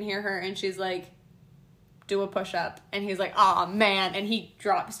so he can hear her and she's like, do a push-up. And he's like, aw, man. And he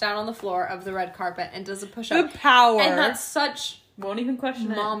drops down on the floor of the red carpet and does a push-up. The power. And that's such Won't even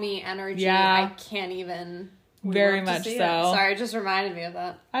question it. mommy energy. Yeah. I can't even. Very love to much see it. so. Sorry, it just reminded me of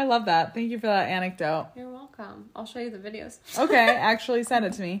that. I love that. Thank you for that anecdote. You're welcome. I'll show you the videos. Okay, actually send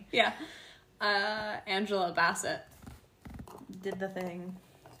it to me. Yeah. Angela Bassett. Did the thing.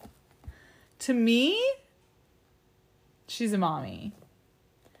 To me, she's a mommy.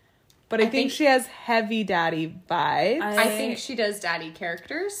 But I think think- she has heavy daddy vibes. I think she does daddy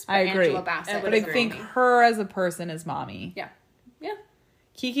characters. But I agree. Angela Bassett. I would but I is a think mommy. her as a person is mommy. Yeah. Yeah.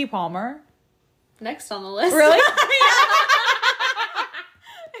 Keke Palmer. Next on the list. Really?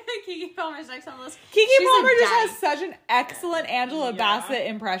 Kiki Palmer's next on the list. Keke She's a Palmer just daddy. has such an excellent Angela Yeah. Bassett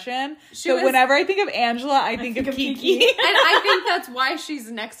impression. She So was- whenever I think of Angela, I think of Keke. And I think that's why she's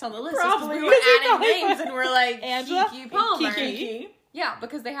next on the list. is 'cause Probably. we were Because you adding probably names put and we're like Angela Kiki and Palmer. Kiki. Yeah,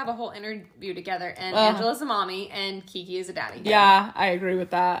 because they have a whole interview together, and Ugh. Angela's a mommy, and Kiki is a daddy. Yeah, I agree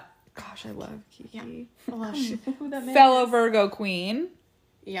with that. Gosh, I love Keke. Who that man Fellow is. Virgo queen.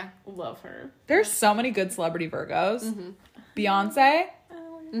 Yeah. Love her. There's so many good celebrity Virgos. Beyonce,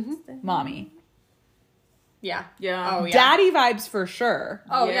 mommy. Yeah. Yeah. Oh yeah. Daddy vibes for sure.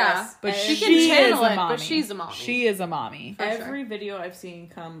 Oh Yes. yeah. But she she can is channel a it, mommy. but she's a mommy. She is a mommy. For sure. Every video I've seen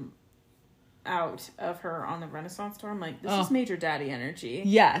come out of her on the Renaissance tour, I'm like, this Oh. is major daddy energy.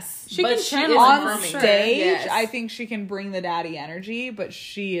 Yes. She But can she channel is it On for mommy. sure. stage, Yes. I think she can bring the daddy energy, but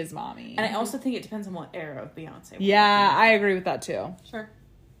she is mommy. And I also think it depends on what era of Beyonce. we're Yeah, looking at. I agree with that too. Sure.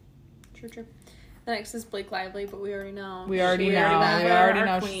 True. The next is Blake Lively, but we already know. We already We know. already We know. already Our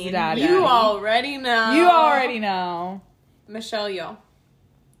know she's queen. a daddy. You already know. You already know. Michelle Yeoh.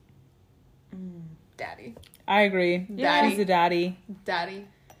 Daddy. I agree. Daddy. She's a daddy. Daddy.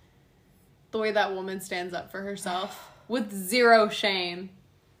 The way that woman stands up for herself with zero shame.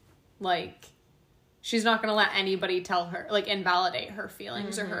 Like, she's not going to let anybody tell her, like, invalidate her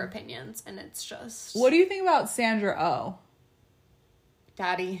feelings or her opinions. And it's just. What do you think about Sandra Oh?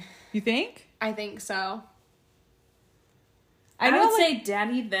 Daddy. You think? I think so. I know, would like, say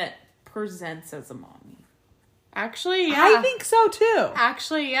daddy that presents as a mommy. Actually, yeah. I think so too.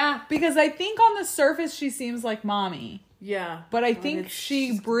 Actually, yeah. Because I think on the surface she seems like mommy. Yeah. But I think she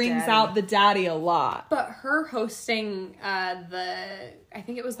she's brings daddy. out the daddy a lot. But her hosting I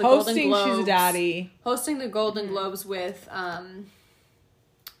think it was the Hosting, Golden Globes. she's a daddy. Hosting the Golden Globes with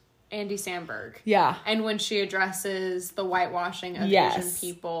Andy Samberg. Yeah. And when she addresses the whitewashing of Yes. Asian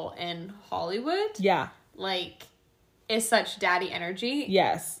people in Hollywood, Yeah. like, is such daddy energy.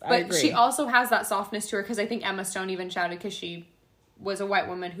 Yes. I But agree. she also has that softness to her because I think Emma Stone even shouted because she was a white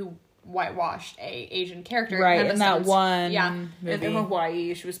woman who whitewashed a Asian character. Right, Emma in that Stone's- one Yeah. movie. In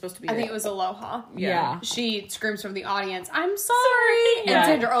Hawaii, she was supposed to be. I think it was Aloha. Yeah. She screams from the audience, "I'm sorry!" And Right.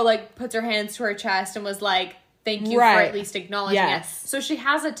 Sandra Oh, like, puts her hands to her chest and was like, "Thank you for Right. at least acknowledging Yes. it." So she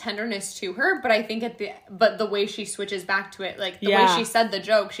has a tenderness to her, but I think but the way she switches back to it, like the Yeah. way she said the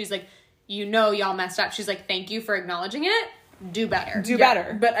joke, she's like, y'all messed up. She's like, "Thank you for acknowledging it. Do better." Do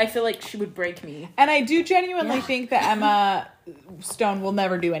better. But I feel like she would break me. And I do genuinely think that Emma Stone will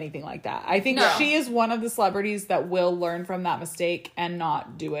never do anything like that. I think No. she is one of the celebrities that will learn from that mistake and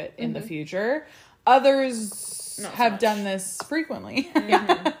not do it in the future. Others Not so have much. done this frequently.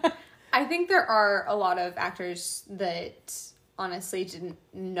 I think there are a lot of actors that honestly didn't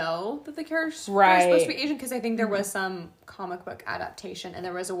know that the characters were Right. supposed to be Asian because I think there was some comic book adaptation and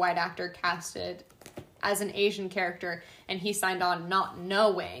there was a white actor casted as an Asian character and he signed on not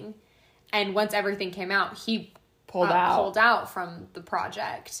knowing. And once everything came out, he Pulled out from the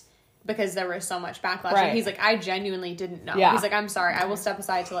project because there was so much backlash. Right. And he's like, I genuinely didn't know. Yeah. He's like, I'm sorry, I will step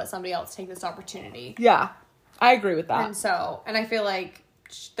aside to let somebody else take this opportunity. Yeah. I agree with that. And so, and I feel like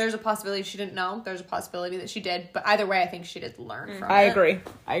there's a possibility she didn't know. There's a possibility that she did. But either way, I think she did learn from I it. agree.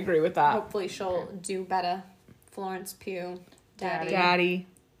 I agree with that. Hopefully she'll do better. Florence Pugh, Daddy, Daddy.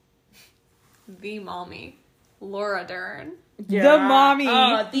 the mommy, Laura Dern. The mommy.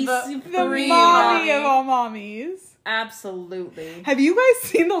 Oh, the The supreme mommy of all mommies. Absolutely. Have you guys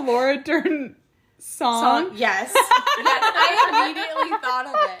seen the Laura Dern song. Yes. I immediately thought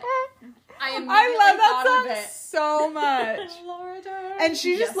of it. I love that thought song of it. so much. Laura Dern. And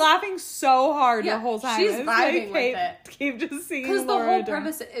she's just laughing so hard the whole time. She's It's vibing like, with it. Keep just singing Because the Laura whole Dern.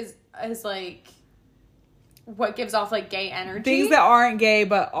 premise is like what gives off like gay energy. Things that aren't gay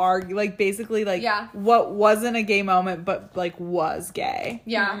but are like basically like what wasn't a gay moment but like was gay.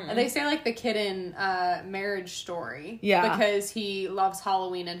 Yeah. And they say like the kid in Marriage Story. Yeah. Because he loves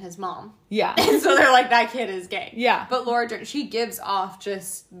Halloween and his mom. Yeah. And so they're like, that kid is gay. Yeah. But Laura Dern, she gives off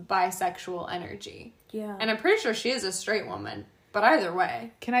just bisexual energy. Yeah. And I'm pretty sure she is a straight woman. But either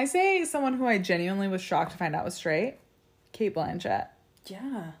way. Can I say someone who I genuinely was shocked to find out was straight? Kate Blanchett.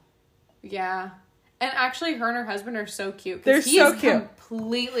 Yeah. Yeah. And actually, her and her husband are so cute. They're he so is cute.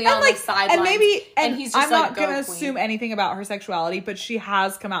 Completely on the sidelines. And he's just I'm not going to assume anything about her sexuality, but she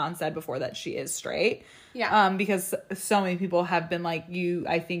has come out and said before that she is straight. Yeah. Because so many people have been like,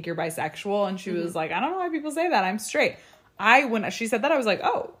 I think you're bisexual. And she was like, I don't know why people say that. I'm straight. When she said that, I was like,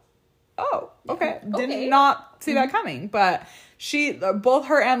 oh, okay. Did not see that coming. But both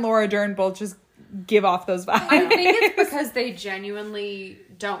her and Laura Dern both just give off those vibes. I think it's because they genuinely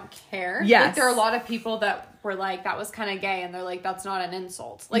don't care. Yes. Like, there are a lot of people that were like, that was kind of gay, and they're like, that's not an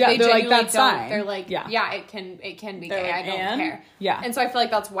insult. Like, Yeah, they they're like, genuinely that's don't. fine. They're like, Yeah. it can be They're gay. like, I don't and? care. Yeah. And so I feel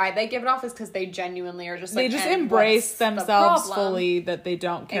like that's why they give it off, is because they genuinely are just like, they just and embrace what's the themselves problem? fully, that they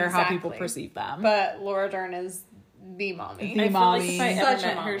don't care how people Exactly. perceive them. But Laura Dern is the mommy. The I feel like if I mommy. ever Such a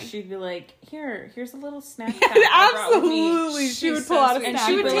met her, mommy. she'd be like, here's a little snack pack I brought with me." Absolutely, she She's would pull so out a sweet. And snack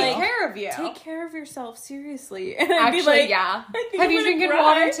she would pack. take care of you. Take care of yourself, seriously. And I'd Actually, be like, yeah. I think Have I'm you gonna drinking cry.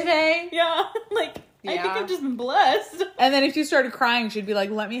 water today? Yeah, like, I think Yeah. I've just been blessed. And then if you started crying, she'd be like,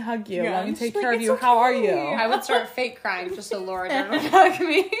 let me hug you. Yeah. Let me take She's care like, of you. "It's How are okay." you? I would start fake crying just so Laura Dern would hug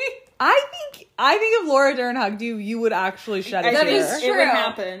me. I think if Laura Dern hugged you, you would actually shed a That tear. is It would True.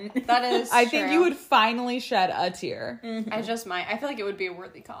 happen. That is I think true. you would finally shed a tear. I just might. I feel like it would be a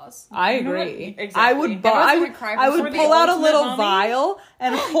worthy cause. I You know what? agree. Exactly. I would. Everyone's I gonna would. cry I for would the pull out a ultimate little mommy. vial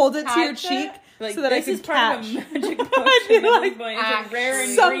and hold it to your Catch it. cheek Like, so that I this could is part of catch. a magic I'd potion. be At this like, point. It's a rare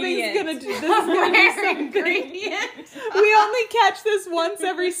Something's ingredient. gonna do. This is gonna be Rare something. ingredient. We only catch this once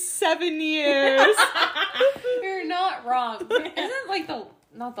every 7 years. You're not wrong. Isn't like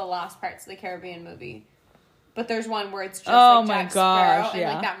not the last Pirates of the Caribbean movie, but there's one where it's just Oh like my Jack gosh, Sparrow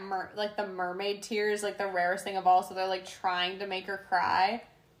yeah. and like that like the mermaid tears, like the rarest thing of all. So they're like trying to make her cry.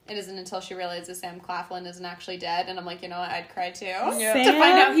 It isn't until she realizes Sam Claflin isn't actually dead, and I'm like, you know what, I'd cry too Yeah. to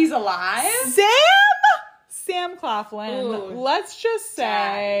find out he's alive. Sam Claflin. Ooh. Let's just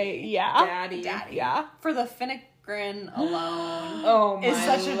say, yeah. Daddy. Yeah. For the Finnick grin alone. Oh my Is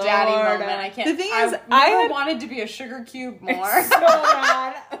such a daddy Lord. moment. I can't. The thing I is, never I had- wanted to be a sugar cube more. So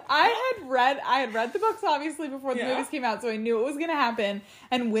bad. I had read the books obviously before the Yeah. movies came out, so I knew it was gonna happen.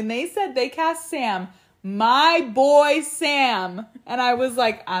 And when they said they cast Sam, my boy Sam, and I was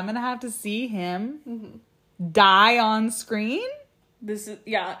like, I'm gonna have to see him die on screen. This is,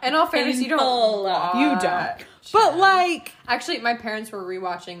 yeah. In all fairness, you don't Painful. watch You don't. But it. like, Actually, my parents were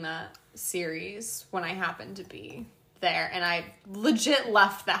rewatching that series when I happened to be there, and I legit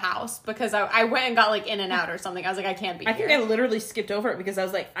left the house because I went and got like in and out or something. I was like, I can't be I here. think I literally skipped over it because I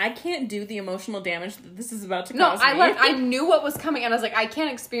was like, I can't do the emotional damage that this is about to No, cause I me. left. I knew what was coming, and I was like, I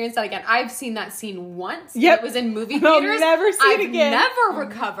can't experience that again. I've seen that scene once. Yep. It was in movie And I'll theaters. never see it I've again. never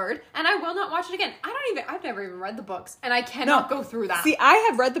recovered, and I will not watch it again. I've never even read the books, and I cannot go through that. See, I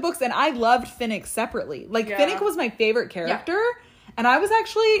have read the books and I loved Finnick separately. Like, Yeah. Finnick was my favorite character. And I was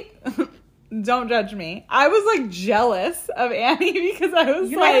actually, don't judge me, I was like jealous of Annie because I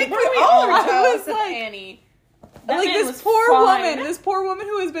was like, we all are I jealous was of like, Annie. That like man this was poor fine. woman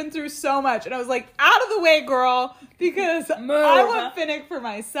who has been through so much. And I was like, out of the way, girl, because Move. I want Finnick for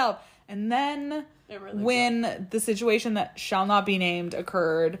myself. And then It really when the situation that shall not be named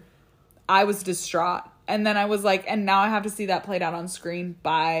occurred, I was distraught. And then I was like, and now I have to see that played out on screen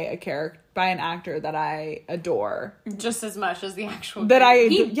by an actor that I adore. Just as much as the actual. That I-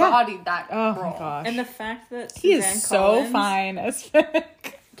 he yeah. embodied that Oh role. my gosh. And the fact that He Suzanne is so Collins fine as Finnick.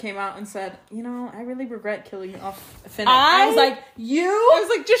 came out and said, you know, I really regret killing off Finnick. I I was like, you? I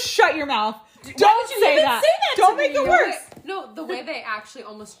was like, just shut your mouth. Don't did you say even that. say that Don't to make me? it The worse. No, the way they actually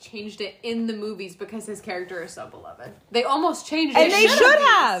almost changed it in the movies because his character is so beloved. They almost changed it. And they in the should movies,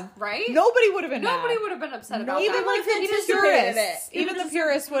 have. right? Nobody would have been Nobody mad. would have been upset about Even that. like the He anticipated purists. it. Even the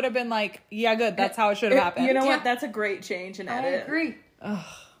purists would have been like, yeah, good. That's how it should have happened. You know Yeah. what? That's a great change in I edit. agree.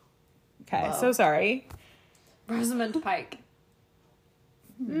 Okay, Wow. so sorry. Rosamund Pike.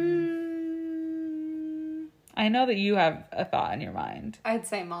 I know that you have a thought in your mind. I'd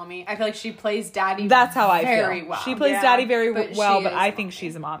say mommy. I feel like she plays daddy. That's how I very feel. well. She plays Yeah, daddy very but well, she but is I mommy. think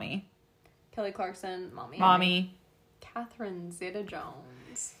she's a mommy. Kelly Clarkson, mommy. Mommy. Catherine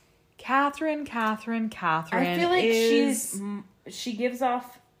Zeta-Jones. Catherine. I feel like she gives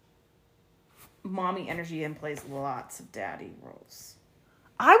off mommy energy and plays lots of daddy roles.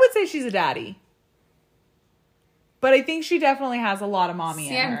 I would say she's a daddy. But I think she definitely has a lot of mommy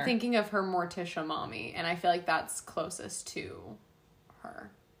in her. I'm thinking of her Morticia mommy, and I feel like that's closest to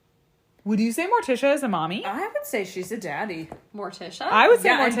her. Would you say Morticia is a mommy? I would say she's a daddy. Morticia? I would say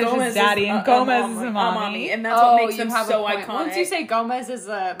Morticia's daddy, and Gomez is a mommy. And that's what makes them you have so a point. iconic. Once you say Gomez is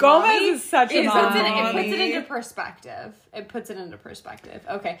a Gomez mommy, is such a it mommy. puts it into perspective. It puts it into perspective.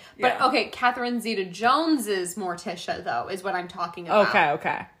 Okay. But, okay, Catherine Zeta-Jones's Morticia, though, is what I'm talking about.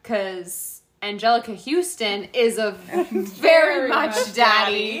 Okay. Because Angelica Houston is a very much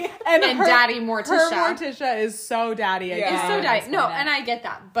daddy. And daddy Morticia. Her Morticia is so daddy. It's so daddy. No, and I get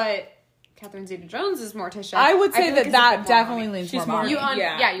that. But Catherine Zeta-Jones is Morticia. I would say like that definitely leans more mommy. You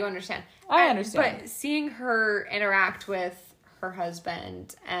understand. I understand. But seeing her interact with her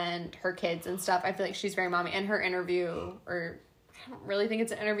husband and her kids and stuff, I feel like she's very mommy. And her interview, or I don't really think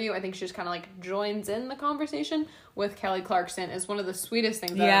it's an interview, I think she just kind of like joins in the conversation with Kelly Clarkson, is one of the sweetest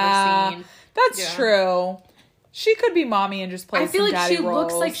things I've ever seen. That's true. She could be mommy and just play some daddy roles. I feel like she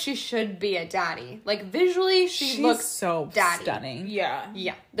looks like she should be a daddy. Like, visually, she's looks so daddy. stunning.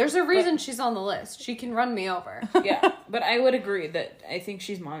 Yeah. There's a reason she's on the list. She can run me over. Yeah, but I would agree that I think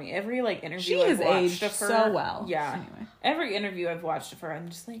she's mommy. Every, like, interview I've watched of her. so well. Yeah. Anyway. Every interview I've watched of her, I'm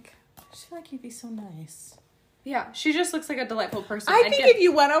just like, I just feel like you'd be so nice. Yeah, she just looks like a delightful person. I think if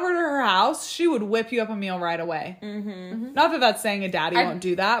you went over to her house, she would whip you up a meal right away. Mm-hmm. Not that that's saying a daddy won't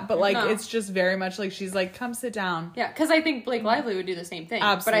do that, but like it's just very much like she's like, come sit down. Yeah, because I think Blake Lively would do the same thing.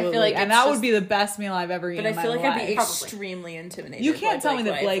 Absolutely. But I feel like that would be the best meal I've ever eaten. But I feel like I'd be Probably. extremely intimidated. You can't tell me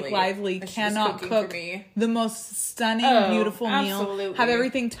that Blake Lively cannot cook the most stunning, beautiful meal. Have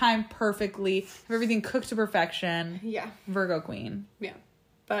everything timed perfectly. Have everything cooked to perfection. Yeah. Virgo queen. Yeah.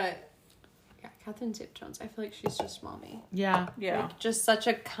 But Catherine Zeta-Jones, I feel like she's just mommy. Yeah. Like, just such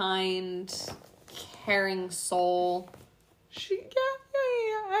a kind, caring soul.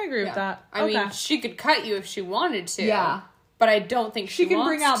 I agree with that. I mean, she could cut you if she wanted to. Yeah. But I don't think she can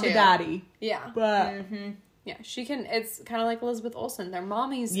bring out the daddy. Yeah. But yeah, she can. It's kind of like Elizabeth Olsen. They're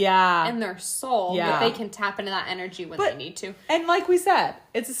mommies in their soul, but they can tap into that energy when they need to. And like we said,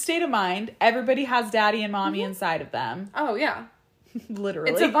 it's a state of mind. Everybody has daddy and mommy inside of them. Oh, yeah.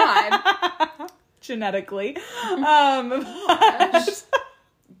 Literally. It's a vibe. Genetically.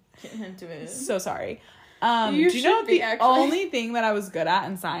 Getting into it. So sorry. Do you know the only thing that I was good at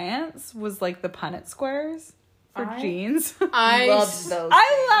in science was like the Punnett squares for jeans? I loved those.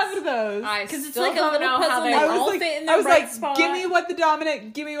 I loved those. Because it's like a little puzzle. They all fit in the right spot. Give me what the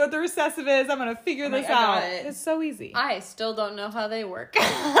dominant, give me what the recessive is. I'm going to figure this out. It's so easy. I still don't know how they work.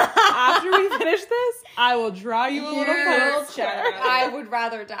 After we finish this, I will draw you a little Punnett square. I would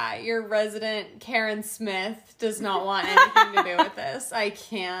rather die. Your resident Karen Smith does not want anything to do with this. I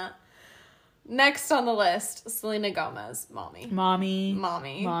can't. Next on the list, Selena Gomez, mommy.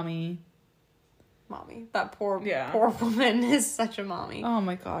 That poor woman is such a mommy. Oh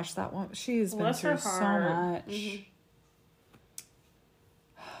my gosh, that one. She's been through so much. Mm-hmm.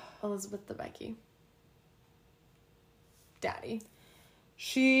 Elizabeth Debicki. Daddy.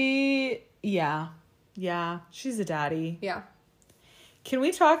 She's a daddy. Yeah. Can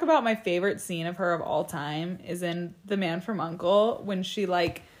we talk about my favorite scene of her of all time is in The Man from U.N.C.L.E. when she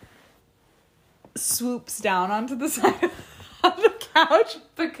like swoops down onto the side of the couch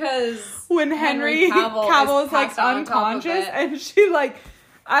because when Henry Cavill is like unconscious and she like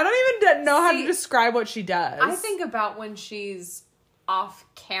I don't even know how to describe what she does. I think about when she's off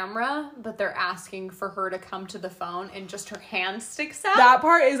camera but they're asking for her to come to the phone and just her hand sticks out. That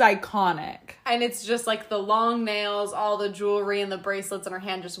part is iconic. And it's just like the long nails, all the jewelry and the bracelets and her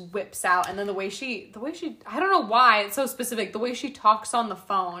hand just whips out, and then the way she I don't know why it's so specific. The way she talks on the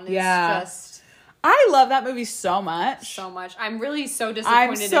phone is just I love that movie so much. So much. I'm really so disappointed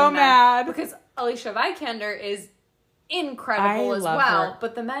I'm so mad. Because Alicia Vikander is incredible as well. Her.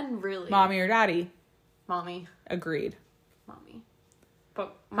 But the men really... Mommy or daddy? Mommy. Agreed. Mommy.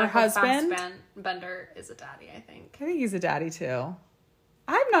 But her husband? Bender is a daddy, I think. I think he's a daddy too.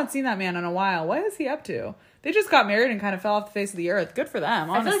 I've not seen that man in a while. What is he up to? They just got married and kind of fell off the face of the earth. Good for them,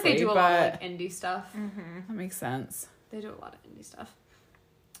 honestly. I feel like they do a lot of like indie stuff. Mm-hmm. That makes sense. They do a lot of indie stuff.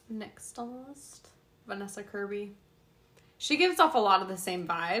 Next on the list, Vanessa Kirby. She gives off a lot of the same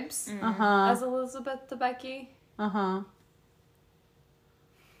vibes as Elizabeth Debicki. I'm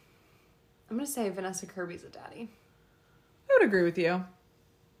gonna say Vanessa Kirby's a daddy. I would agree with you.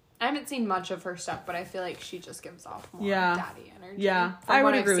 I haven't seen much of her stuff, but I feel like she just gives off more daddy energy. Yeah, from I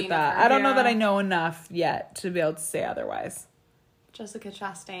what would I've agree with seen of that. her. I don't know that I know enough yet to be able to say otherwise. Jessica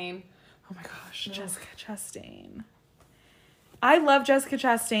Chastain. Oh my gosh, Jessica Chastain. I love Jessica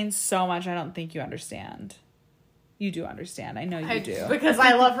Chastain so much, I don't think you understand. You do understand. I know you do. Because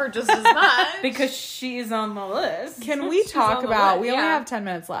I love her just as much. Because she's on the list. Can we talk about... We only have 10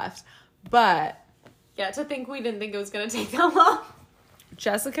 minutes left. But... Yeah, to think we didn't think it was going to take that long.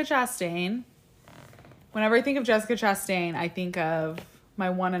 Jessica Chastain. Whenever I think of Jessica Chastain, I think of my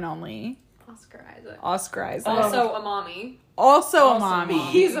one and only... Oscar Isaac. Also a mommy. Also a mommy.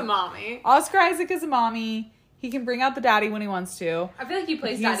 He's a mommy. Oscar Isaac is a mommy. He can bring out the daddy when he wants to. I feel like he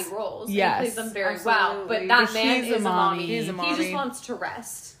plays daddy roles. Yes. He plays them very well. But that man is a mommy. He's a mommy. He just wants to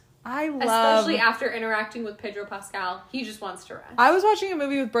rest. I love... Especially after interacting with Pedro Pascal. He just wants to rest. I was watching a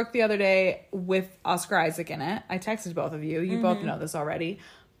movie with Brooke the other day with Oscar Isaac in it. I texted both of you. You both know this already.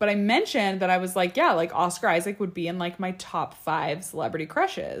 But I mentioned that I was like, yeah, like Oscar Isaac would be in like my top 5 celebrity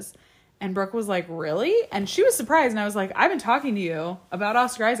crushes. And Brooke was like, really? And she was surprised. And I was like, I've been talking to you about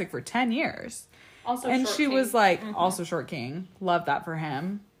Oscar Isaac for 10 years. Also and Short she King. was like, also Short King. Love that for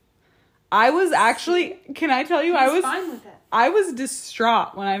him. I was actually, can I tell you, He's fine with it. I was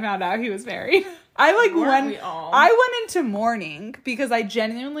distraught when I found out he was married. I went into mourning because I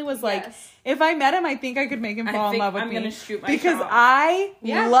genuinely was like, if I met him, I think I could make him fall in love with me. I'm gonna shoot my because shot. I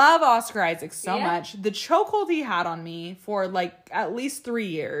love Oscar Isaac so much. The chokehold he had on me for like at least 3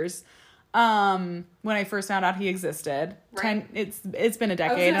 years. When I first found out he existed. Right. It's been a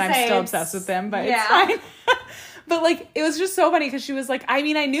decade and I'm still obsessed with him, but it's fine. But like, it was just so funny because she was like, I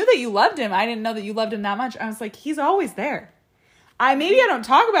mean, I knew that you loved him. I didn't know that you loved him that much. I was like, he's always there. Maybe I don't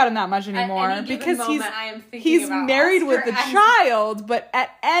talk about him that much anymore because he's married with a child, but at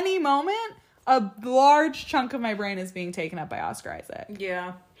any moment, a large chunk of my brain is being taken up by Oscar Isaac.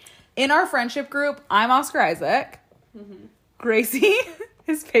 Yeah. In our friendship group, I'm Oscar Isaac. Mm-hmm. Gracie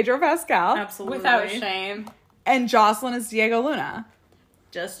is Pedro Pascal. Absolutely. Without shame. And Jocelyn is Diego Luna.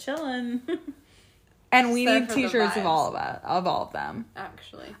 Just chilling. And we need t-shirts of all of them.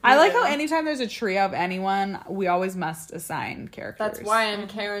 Actually. I like how anytime there's a trio of anyone, we always must assign characters. That's why I'm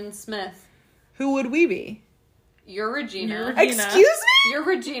Karen Smith. Who would we be? You're Regina. Excuse me? You're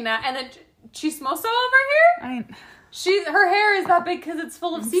Regina. And chismoso over here? Her hair is that big because it's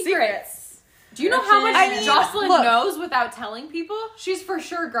full of secrets. Do you know how much Jocelyn knows without telling people? She's for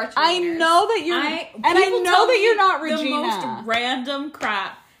sure Gretchen. I know that you're... I know that you're not Regina. The most random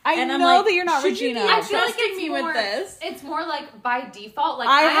crap. I know that you're not Regina. I feel like it's more, with this. It's more like by default. Like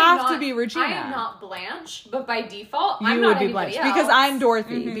I have to be Regina. I am not Blanche, but by default, I'm not anybody else. Because I'm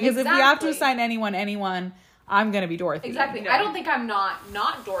Dorothy. Mm-hmm. Because if we have to assign anyone, I'm gonna be Dorothy. Exactly. I don't think I'm not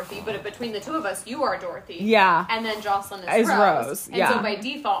Dorothy, but between the two of us, you are Dorothy. Yeah. And then Jocelyn is Rose. And so by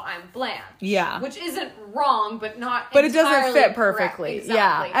default, I'm Blanche. Yeah. Which isn't wrong, but not. But it doesn't fit perfectly. Exactly.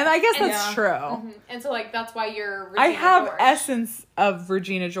 Yeah. And I guess that's true. Mm-hmm. And so that's why you're Regina I have George. Essence of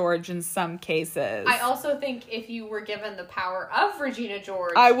Regina George in some cases. I also think if you were given the power of Regina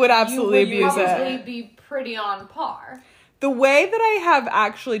George, I would absolutely abuse it. You would probably be pretty on par. The way that I have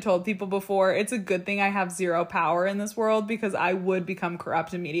actually told people before, it's a good thing I have zero power in this world because I would become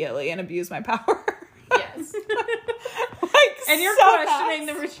corrupt immediately and abuse my power. Yes. And you're questioning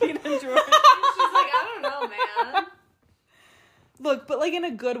the Regina George. She's like, I don't know, man. Look, but like in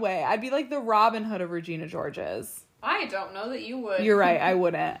a good way. I'd be like the Robin Hood of Regina George's. I don't know that you would. You're right, I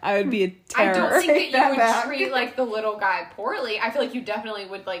wouldn't. I would be a terror. I don't think that you would treat like the little guy poorly. I feel like you definitely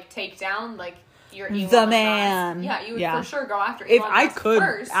would like take down like your Elon the man. Musk. Yeah, you would for sure go after Elon Musk I could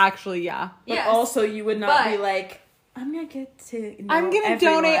first. actually, yeah. But also you would not be like, I'm gonna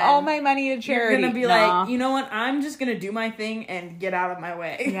donate all my money to charity. You're gonna be like, you know what? I'm just gonna do my thing and get out of my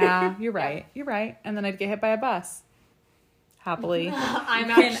way. Yeah, you're right. You're right. And then I'd get hit by a bus. Happily.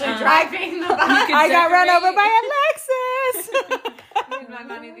 I'm actually driving the bus. I got run over by a Lexus. Need my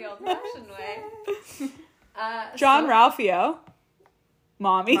money the old-fashioned way. John Ralphio.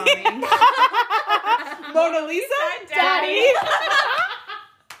 Mommy. Mona Lisa. Daddy.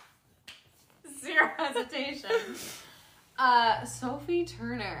 Zero hesitation. Sophie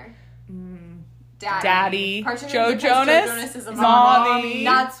Turner. Daddy. Joe Jonas is a mommy.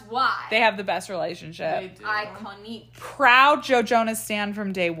 That's why. They have the best relationship. Iconic. Proud Joe Jonas stan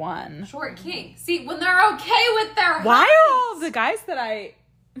from day one. Short King. See, when they're okay with their height. Why are all of the guys that I...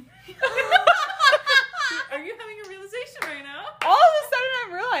 Are you having a realization right now? All of a sudden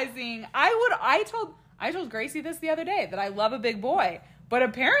I'm realizing I told Gracie this the other day that I love a big boy, but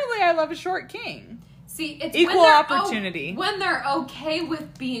apparently I love a short king. See, it's equal when they're opportunity. when they're okay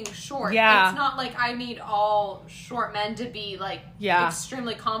with being short. Yeah. It's not like I need all short men to be like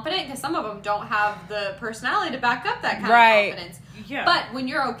extremely confident, because some of them don't have the personality to back up that kind of confidence. Yeah. But when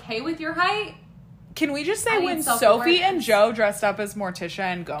you're okay with your height, can we just say, I when need Sophie and self-awareness. Joe dressed up as Morticia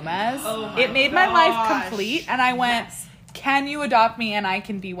and Gomez, Oh it made my life gosh. complete, and I went, can you adopt me and I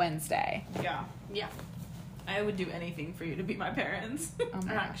can be Wednesday? Yeah. yeah. I would do anything for you to be my parents.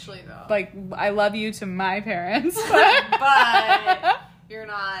 Actually, though. Like, I love you to my parents, But you're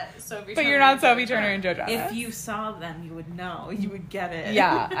not Sophie but Turner. you're not and Sophie Joe Turner and Joe Jonas. If you saw them, you would know. You would get it.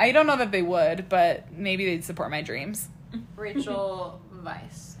 Yeah, I don't know that they would, but maybe they'd support my dreams. Rachel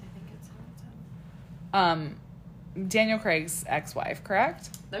Weisz, I think it's how it's said. Daniel Craig's ex-wife, correct?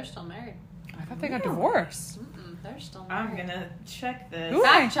 They're still married. I thought they got divorced. They're still married. I'm gonna check this. Who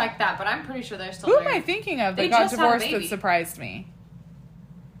Fact check that, but I'm pretty sure they're still Who am married. I thinking of that They got just had a divorced that baby. surprised me?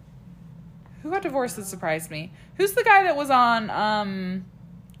 Who got divorced that surprised me? Who's the guy that was on,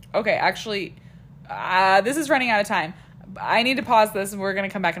 okay, actually, this is running out of time. I need to pause this and we're going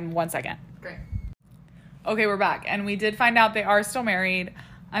to come back in 1 second. Great. Okay, we're back. And we did find out they are still married.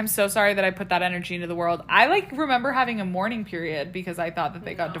 I'm so sorry that I put that energy into the world. I remember having a mourning period because I thought that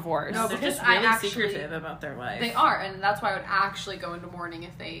they got divorced. No, They're because just really I actually- secretive about their life. They are, and that's why I would actually go into mourning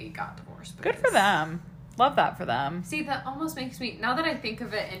if they got divorced. Good for because- them. Love that for them. See, that almost makes me, now that I think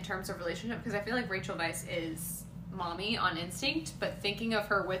of it in terms of relationship, because I feel like Rachel Weisz is mommy on instinct, but thinking of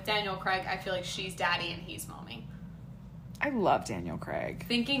her with Daniel Craig, I feel like she's daddy and he's mommy. I love Daniel Craig.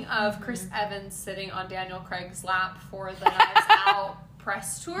 Thinking of Chris Evans sitting on Daniel Craig's lap for the Knives Out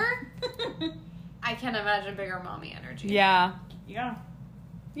press tour, I can't imagine bigger mommy energy. Yeah. Yeah.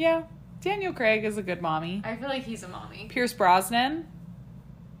 Yeah. Daniel Craig is a good mommy. I feel like he's a mommy. Pierce Brosnan.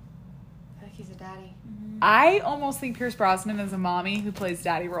 I feel like he's a daddy. I almost think Pierce Brosnan is a mommy who plays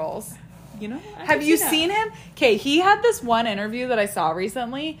daddy roles. You know? I Have can you see that. seen him? Okay, he had this one interview that I saw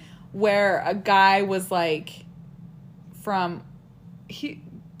recently where a guy was like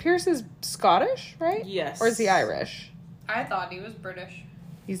Pierce is Scottish, right? Yes. Or is he Irish? I thought he was British.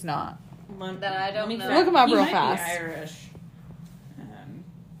 He's not. Then I don't know. Look him up He real might be fast. Irish.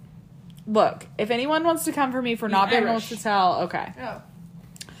 Look, if anyone wants to come for me for not being able Irish. to tell, okay. Oh.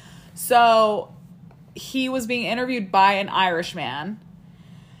 So he was being interviewed by an Irish man.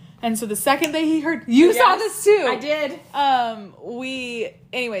 And so the second that he heard, you saw this too. I did.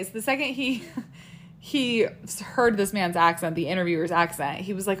 The second he heard this man's accent, the interviewer's accent,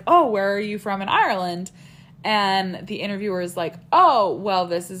 he was like, "Oh, where are you from in Ireland?" And the interviewer is like, "Oh, well,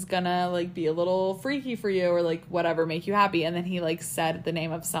 this is gonna like be a little freaky for you, or like whatever, make you happy." And then he like said the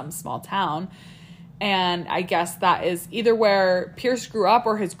name of some small town. And I guess that is either where Pierce grew up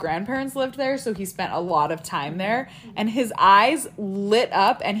or his grandparents lived there, so he spent a lot of time there. And his eyes lit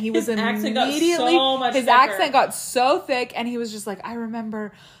up, and he was His accent got immediately so much his thicker. accent got so thick, and he was just like, "I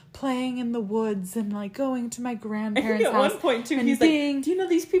remember playing in the woods and like going to my grandparents' At house." one point too, and he's being, like, "Do you know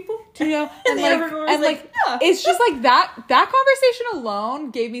these people?" you know, And the interviewer was like, "Yeah." it's just like that conversation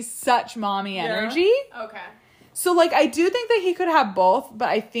alone gave me such mommy energy. Okay. So, like, I do think that he could have both, but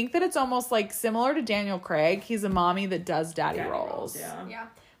I think that it's almost, like, similar to Daniel Craig. He's a mommy that does daddy roles. Yeah. Yeah.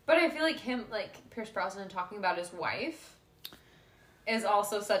 But I feel like him, like, Pierce Brosnan talking about his wife is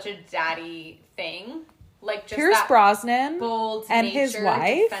also such a daddy thing. Like, just Pierce that Brosnan bold and nature, his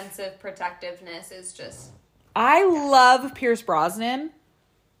wife. defensive protectiveness is just... I love Pierce Brosnan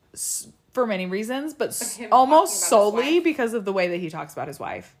for many reasons, but him almost talking about his solely wife. because of the way that he talks about his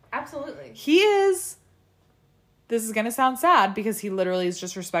wife. Absolutely. He is... This is going to sound sad because he literally is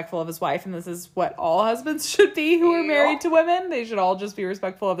just respectful of his wife, and this is what all husbands should be who are married to women. They should all just be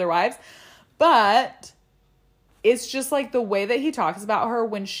respectful of their wives. But it's just like the way that he talks about her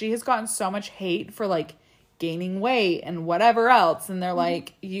when she has gotten so much hate for like gaining weight and whatever else. And they're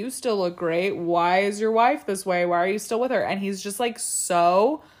like, "You still look great. Why is your wife this way? Why are you still with her?" And he's just like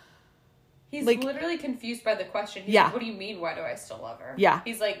so... He's like, literally confused by the question. He's Yeah. like, what do you mean, why do I still love her? Yeah.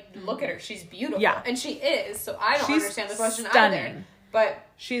 He's like, look at her, she's beautiful. Yeah. And she is, so I don't She's understand the question stunning. either. But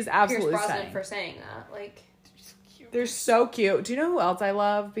She's Pierce absolutely Brosnan stunning. for saying that. Like, They're so cute. Do you know who else I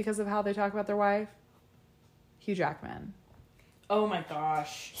love because of how they talk about their wife? Hugh Jackman. Oh my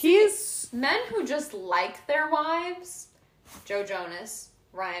gosh. He's... men who just like their wives, Joe Jonas,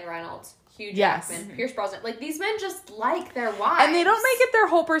 Ryan Reynolds, Hugh Yes. Jackman, Pierce Brosnan, like these men just like their wives. And they don't make it their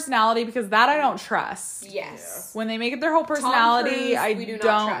whole personality because that I don't trust. Yes. When they make it their whole Tom personality, Cruise, I we do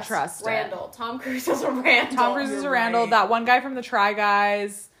don't not trust Randall. Tom Cruise is a Randall. Tom Cruise is a You're Randall. right. That one guy from the Try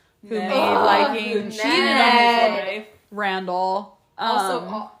Guys who Ned. made Oh, Liking Ned. Ned Randall. Also,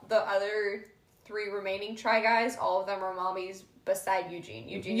 all the other 3 remaining Try Guys, all of them are mommies beside Eugene.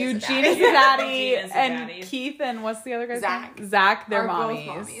 Eugene Eugene is a is daddy. a daddy, Eugene is a and daddy. Keith and what's the other guy's Zach. name? Zach, they're Are both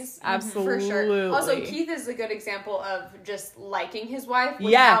mommies. mommies. Absolutely. For sure. Also, Keith is a good example of just liking his wife without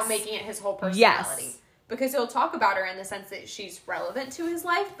Yes. making it his whole personality. Yes. Because he'll talk about her in the sense that she's relevant to his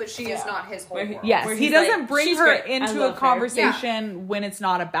life, but she is not his whole world. Yes, Where he he's doesn't like, bring "She's her great. I into love a her." conversation when it's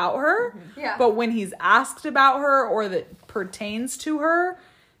not about her. Yeah. But when he's asked about her or that pertains to her,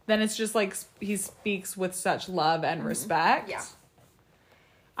 then it's just like he speaks with such love and respect. Yeah.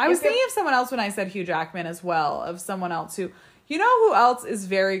 I was thinking of someone else when I said Hugh Jackman as well, of someone else who, you know who else is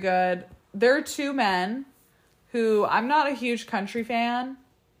very good? There are two men who, I'm not a huge country fan,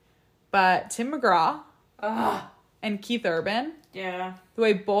 but Tim McGraw and Keith Urban, Yeah. the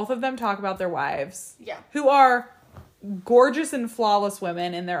way both of them talk about their wives, Yeah. who are gorgeous and flawless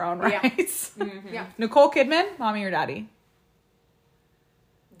women in their own Yeah. rights. Yeah. Nicole Kidman, mommy or daddy?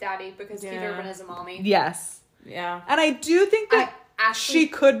 Daddy, because Keith Yeah. Urban is a mommy. Yes. Yeah. And I do think that Actually, she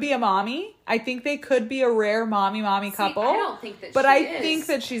could be a mommy. I think they could be a rare mommy couple. I don't think that but she I is. think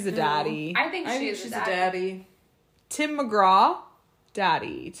that she's a daddy. I think she is she's a a daddy. daddy. Tim McGraw,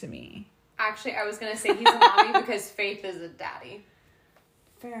 daddy to me. Actually, I was going to say he's a mommy because Faith is a daddy.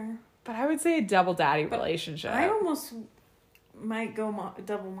 Fair. But I would say a double daddy relationship. I almost might go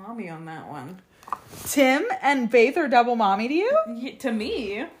double mommy on that one. Tim and Faith are double mommy to you? To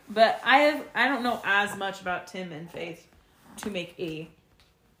me, but I don't know as much about Tim and Faith to make a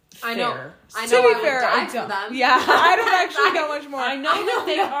I know. fair. I To know. be I would fair, die I for don't. them. Yeah, I don't actually know much more. I know that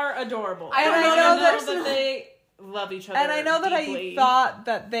they are adorable. I And I don't know that that- they love each other. And I know that deeply. I thought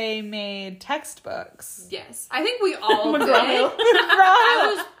that they made textbooks. Yes. I think we all did. McGraw.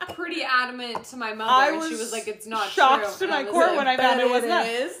 I was pretty adamant to my mother, I and was she was like, "It's not shocked true." to And my I was core like, when I found "But it was it not.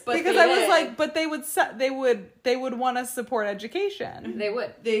 is." But Because they I was did. like, but they would want to support education They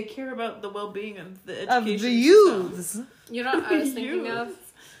would. They care about the well-being of the of education the system. youths. You know what I was thinking Youth.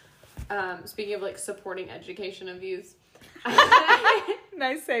 of? Speaking of like supporting education of youth.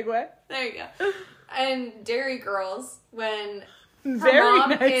 Nice segue. There you go. And Dairy Girls, when her Very mom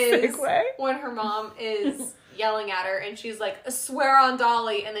nice is segue. when her mom is yelling at her and she's like, "Swear on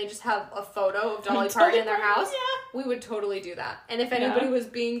Dolly," and they just have a photo of Dolly Parton in their house, we would totally do that. And if anybody was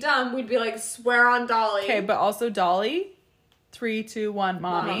being dumb, we'd be like, "Swear on Dolly." Okay, but also Dolly. 3, 2, 1,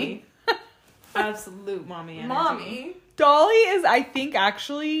 mommy. Absolute mommy energy. Mommy. Dolly is, I think,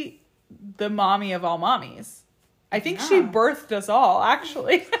 actually the mommy of all mommies. I think she birthed us all,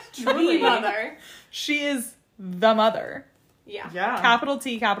 actually. The mother. She is the mother. Yeah. Yeah. Capital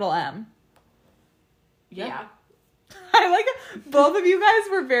T, capital M. Yeah. I like both of you guys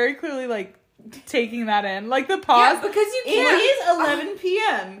were very clearly like taking that in. Like the pause. Yeah, because you It can't. is 11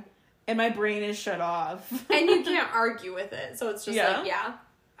 p.m. and my brain is shut off. And you can't argue with it. So it's just Yeah. like, yeah.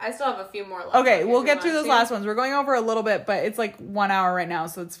 I still have a few more left. Okay, if we'll we get through want those to. last ones. We're going over a little bit, but it's like 1 hour right now,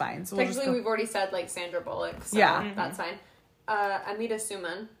 so it's fine. So we'll just Technically, go. we've already said like Sandra Bullock, so Yeah. that's fine. Amita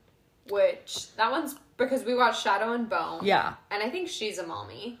Suman, which that one's because we watched Shadow and Bone. Yeah. And I think she's a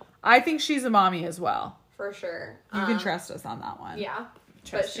mommy I think she's a mommy as well. for sure. You can trust us on that one. Yeah, but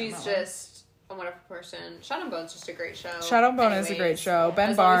Trust you on she's that one. just a wonderful person. Shadow and Bone's just a great show. Shadow and Bone is a great Anyways, show. Ben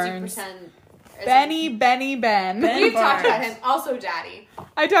as long as you Barnes. pretend- as Benny. Ben We've talked about Barnes. him. Also, Daddy.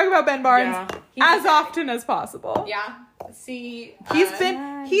 I talk about Ben Barnes Yeah. He's as a daddy. often as possible. Yeah. See, He's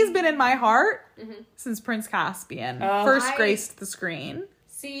been in my heart Mhm. since Prince Caspian Oh. first I- graced the screen.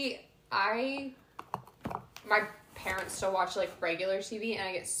 See, my parents still watch like regular TV, and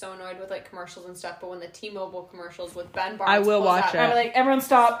I get so annoyed with like commercials and stuff. But when the T-Mobile commercials with Ben Barnes, I will pulls watch up, it. I'm I'm like, like, everyone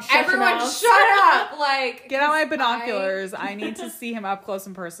stop. Shut your everyone, mouth. shut up! Like, Get out my 'cause binoculars. I need to see him up close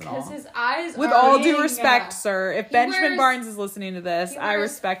and personal. Because his eyes, With are all due big. respect, sir, if He Benjamin wears- Barnes is listening to this, he I wears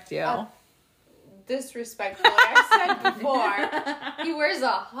respect you. Disrespectfully, I said before, he wears a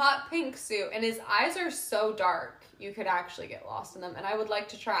hot pink suit, and his eyes are so dark you could actually get lost in them. And I would like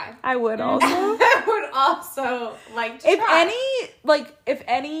to try. I would also. I would also like to If try. if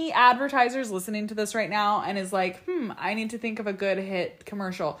any advertiser's listening to this right now and is like, I need to think of a good hit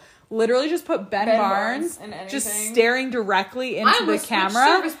commercial, literally just put Ben Barnes in anything. just staring directly into I'm the a Switch camera,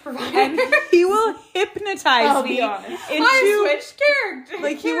 service provider. and he will hypnotize I'll me be honest. into I switched character.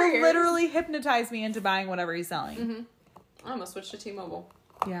 like he will carriers. literally hypnotize me into buying whatever he's selling. Mm-hmm. I'm gonna switch to T-Mobile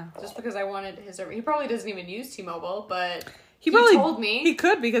Yeah, just because I wanted his service. He probably doesn't even use T-Mobile, but he probably told me he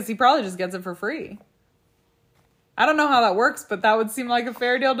could because he probably just gets it for free. I don't know how that works, but that would seem like a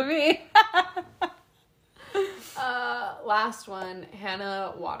fair deal to me. Last one,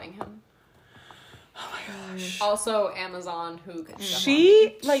 Hannah Waddingham. Oh my gosh. Also Amazon, who can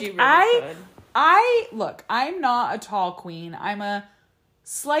She like She really I could. I look, I'm not a tall queen. I'm a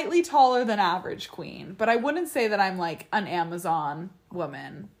slightly taller than average queen, but I wouldn't say that I'm like an Amazon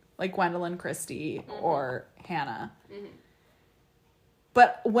woman like Gwendolyn Christie or Hannah. Mm-hmm.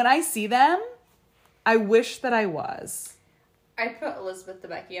 But when I see them, I wish that I was. I'd put Elizabeth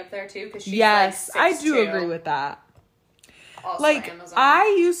Debicki up there too because she's yes, like 6'2". I do agree with that. Also like Amazon.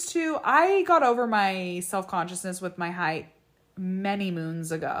 I got over my self-consciousness with my height many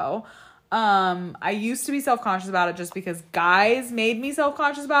moons ago. I used to be self-conscious about it just because guys made me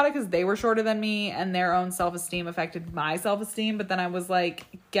self-conscious about it because they were shorter than me and their own self-esteem affected my self-esteem. But then I was like,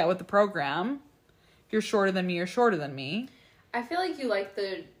 get with the program. If you're shorter than me, you're shorter than me. I feel like you like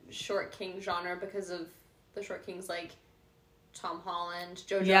the short king genre because of the short kings like Tom Holland,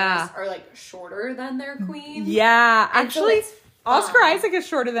 Joe Jonas are like shorter than their queen. Yeah, and actually, so Oscar Isaac is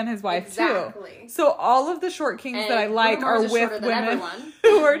shorter than his wife too. So all of the short kings that I like are with women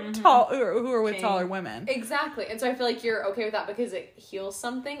who are tall, who are with taller women. Exactly, and so I feel like you're okay with that because it heals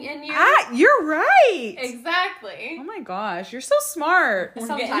something in you. You're right. Exactly. Oh my gosh, you're so smart.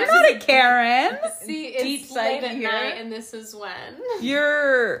 Sometimes. You're not a Karen. See, it's late at night, and this is when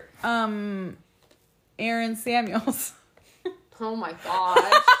you're Aaron Samuels. Oh my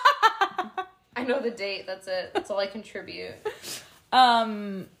gosh. I know the date. That's it. That's all I contribute.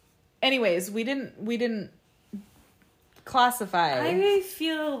 Anyways, we didn't classify. I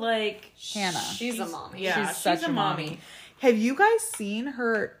feel like Hannah. She's a mommy. Yeah, she's such a mommy. Have you guys seen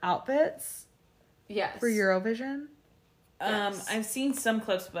her outfits? Yes. For Eurovision? Yes. I've seen some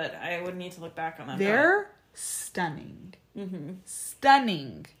clips, but I would need to look back on them. They're stunning. Mm-hmm.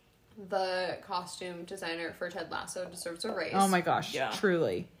 Stunning. The costume designer for Ted Lasso deserves a raise. Oh my gosh,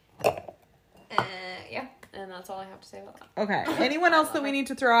 truly. Yeah, and that's all I have to say about that. Okay. Anyone else that we need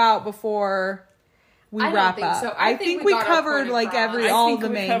to throw out before we wrap up? So. I think we covered like all the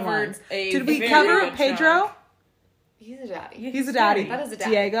main ones. Did we cover Pedro? He's a daddy. Yeah, he's a daddy. That is a daddy.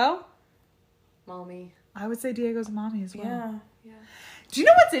 Diego? Mommy. I would say Diego's a mommy as well. Yeah. Do you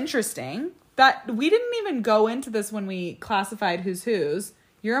know what's interesting? That we didn't even go into this when we classified who's whose.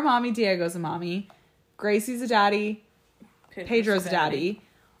 You're a mommy, Diego's a mommy. Gracie's a daddy. Pedro's a daddy.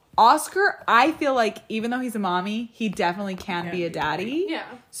 Oscar, I feel like even though he's a mommy, he definitely can be a daddy. Yeah.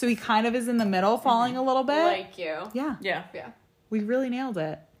 So he kind of is in the middle, falling a little bit. Like you. Yeah. Yeah. We really nailed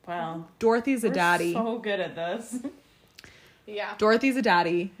it. Wow. Dorothy's a daddy. So good at this. Yeah. Dorothy's a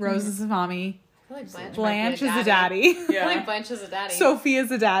daddy. Rose is a mommy. I feel like Blanche is a daddy. Yeah. I feel like Blanche is a daddy. Sophia's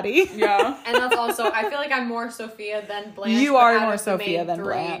a daddy. Yeah. And that's also, I feel like I'm more Sophia than Blanche. You are more Sophia than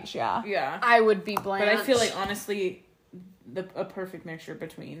Blanche, yeah. Yeah. I would be Blanche. But I feel like, honestly, a perfect mixture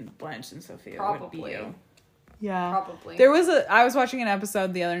between Blanche and Sophia would be you. Yeah. Probably. I was watching an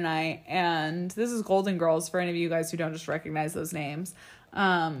episode the other night, and this is Golden Girls for any of you guys who don't just recognize those names.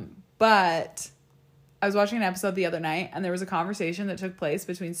 But I was watching an episode the other night, and there was a conversation that took place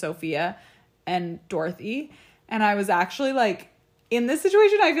between Sophia and Dorothy, and I was actually like, in this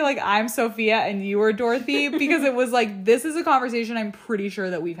situation, I feel like I'm Sophia and you are Dorothy, because it was like, this is a conversation I'm pretty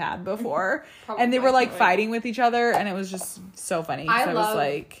sure that we've had before. And they were like fighting with each other, and it was just so funny. I was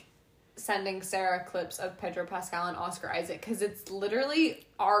like sending Sarah clips of Pedro Pascal and Oscar Isaac because it's literally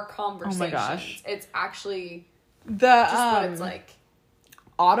our conversations. Oh my gosh. It's actually just what it's like.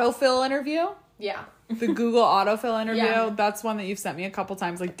 Autofill interview. Yeah. The Google autofill interview. Yeah. That's one that you've sent me a couple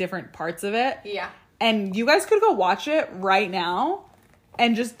times, like different parts of it. Yeah. And you guys could go watch it right now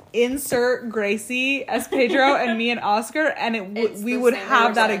and just insert Gracie as Pedro and me and Oscar, and we would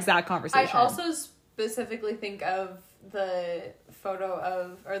have that exact conversation. I also specifically think of the photo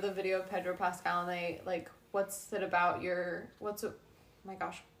of, or the video of Pedro Pascal, and they like, what's it about your, oh my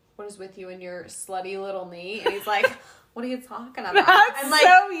gosh, what is with you and your slutty little knee? And he's like, what are you talking about? That's and like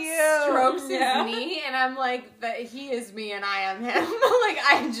so you. Strokes his knee, and I'm like, that he is me and I am him. Like,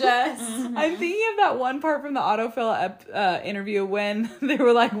 I just I'm thinking of that one part from the autofill interview when they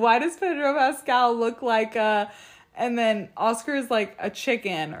were like, why does Pedro Pascal look like and then Oscar is like a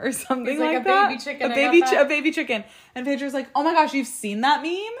chicken or something like a that. Baby chicken. A baby chicken. And Pedro's like, oh my gosh, you've seen that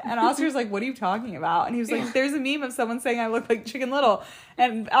meme? And Oscar's like, what are you talking about? And he was like, there's a meme of someone saying I look like Chicken Little.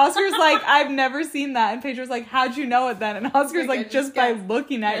 And Oscar's like, I've never seen that. And Pedro's like, how'd you know it then? And Oscar's like, just by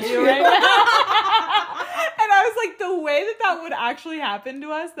looking at you right now. And I was like, the way that would actually happen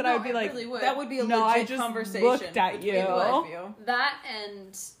to us, that I would be like, really that would be a legit I just conversation. Looked at you. That,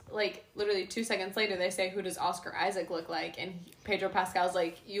 and like literally 2 seconds later they say, who does Oscar Isaac look like? And Pedro Pascal's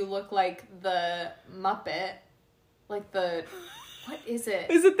like, you look like the Muppet, like the, what is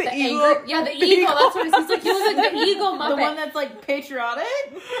it? Is it the eagle? Angry, yeah, the eagle. That's what it is. He's like, you look like the eagle Muppet. The one that's like patriotic?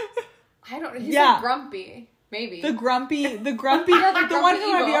 I don't know. He's like grumpy. Maybe. The grumpy, Yeah, the one who,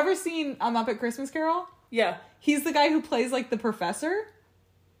 eagle. have you ever seen A Muppet Christmas Carol? Yeah. He's the guy who plays like the professor.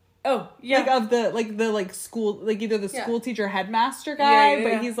 Oh, yeah. Like of the school, like either the school teacher headmaster guy,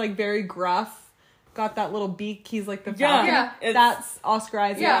 but he's like very gruff. Got that little beak. He's like the falcon. Yeah. That's Oscar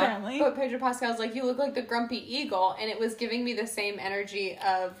Isaac, apparently. But Pedro Pascal's like, you look like the grumpy eagle, and it was giving me the same energy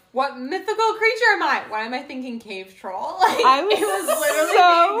of, what mythical creature am I? Why am I thinking cave troll? Like, it was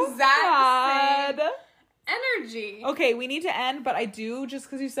literally the exact same energy. Okay, we need to end, but I do, just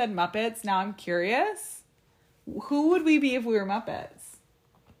because you said Muppets, now I'm curious. Who would we be if we were Muppets?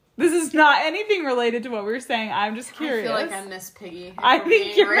 This is not anything related to what we were saying. I'm just curious. I feel like I'm Miss Piggy. I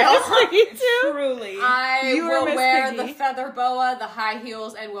think you're Miss Piggy too. Truly. I will Miss wear Piggy. the feather boa, the high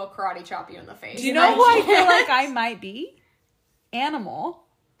heels, and will karate chop you in the face. Do you know who I feel like I might be? Animal.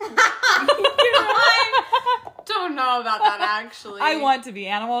 I don't know about that, actually. I want to be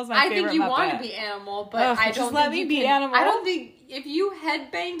Animal. Is my favorite think you Muppet. want to be Animal, but I don't just let think me you be can, Animal. I don't think if you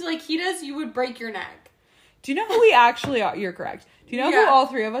headbanged like he does, you would break your neck. Do you know who we actually are? You're correct. Do you know who all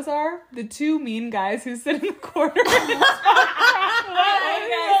three of us are? The two mean guys who sit in the corner. That's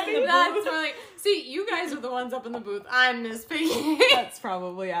really. See, you guys are the ones up in the booth. I'm Miss Piggy. That's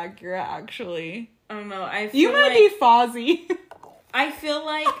probably accurate, actually. I don't know. I feel You might be Fozzie. I feel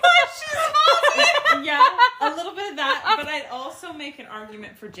like yeah, a little bit of that, but I'd also make an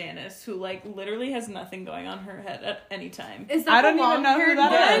argument for Janice, who like literally has nothing going on her head at any time. Is that I don't even know who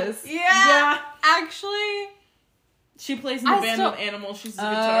that is. Yeah. Actually, she plays in the band with Animals. She's a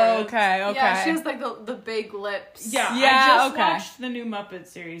guitarist. Okay. Yeah, she has like the big lips. Yeah, I just watched the new Muppet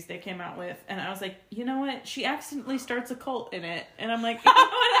series they came out with, and I was like, you know what? She accidentally starts a cult in it, and I'm like, you know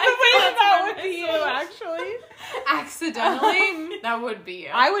what? That would be you, actually. Accidentally? That would be you.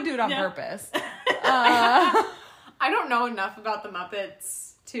 I would do it on purpose. I don't know enough about the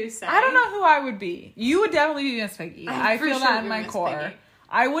Muppets to say. I don't know who I would be. You would definitely be Miss Piggy. I feel that in my Miss core. Piggy.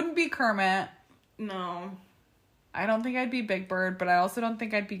 I wouldn't be Kermit. No. I don't think I'd be Big Bird, but I also don't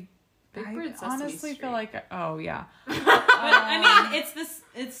think I'd be... Big Bird, Sesame honestly Street. feel like... Oh, yeah. But, I mean, it's the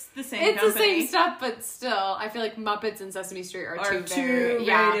same It's company. the same stuff, but still, I feel like Muppets and Sesame Street are two very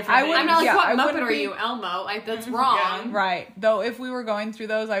different I would- I'm not like, yeah, I what Muppet wouldn't are be- you, Elmo? Like, that's wrong. Right. Though, if we were going through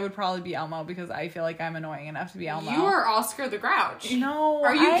those, I would probably be Elmo, because I feel like I'm annoying enough to be Elmo. You are Oscar the Grouch. No,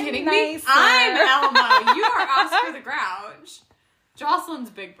 Are you I'm kidding me? nicer. I'm Elmo. You are Oscar the Grouch. Jocelyn's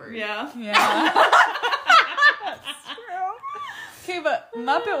Big Bird. Yeah. Yeah. That's true. Okay, but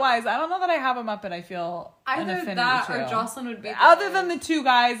Muppet-wise, I don't know that I have a Muppet I feel an Either affinity that to. or Jocelyn would be Other than the two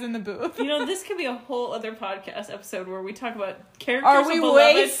guys in the booth. You know, this could be a whole other podcast episode where we talk about characters Are we of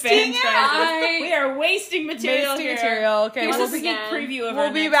beloved wasting it? franchises. We are wasting material Wasting here. material. Okay, Here's we'll a sneak preview of We'll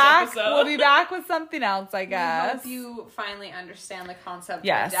our be next back. episode. We'll be back with something else, I I guess. hope you finally understand the concept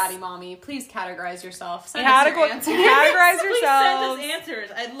Yes. of daddy mommy. Please categorize yourself. Send us your answers. Categorize Please yourselves. send us answers.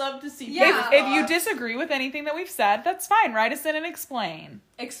 I'd love to see. Yeah. If you disagree with anything that we've said, that's fine. Write us in and explain.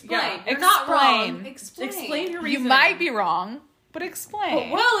 Explain. Yeah. You're not Explain. wrong. Explain. Explain your You reason. might be wrong, but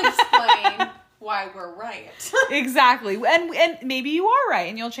explain. But we'll explain why we're right. Exactly. And maybe you are right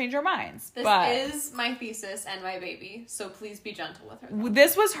and you'll change your minds. This but is my thesis and my baby, so please be gentle with her.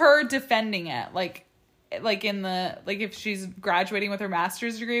 this was her defending it. Like if she's graduating with her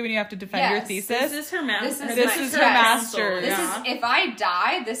master's degree when you have to defend your Yes, thesis. This is her master. This is her yes. master's. This Yeah. is, if I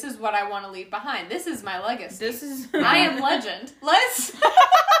die, this is what I want to leave behind. This is my legacy. This is I am legend. Let's.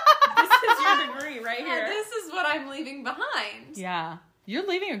 This is your degree right here. This is what I'm leaving behind. Yeah. You're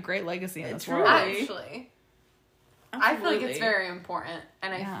leaving a great legacy in this Truly. world. Actually. I feel like it's Absolutely. very important,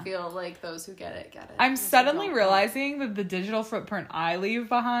 and Yeah. I feel like those who get it, get it. I'm Those who suddenly don't, realizing that the digital footprint I leave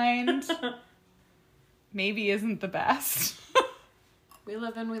behind maybe isn't the best. don't. We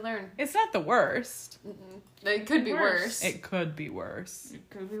live and we learn. It's not the worst. It could be worse. It could be worse. It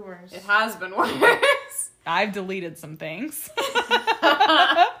could be worse. It has been worse. I've deleted some things.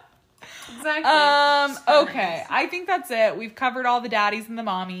 Exactly. Okay. I think that's it. We've covered all the daddies and the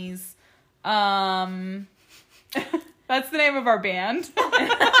mommies. That's the name of our band.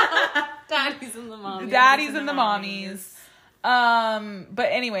 Daddies and the mommies. The daddies and the mommies. But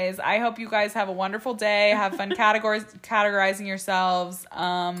anyways, I hope you guys have a wonderful day. Have fun categorizing yourselves.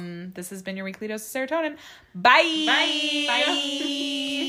 This has been your weekly dose of serotonin. Bye. Bye. Bye.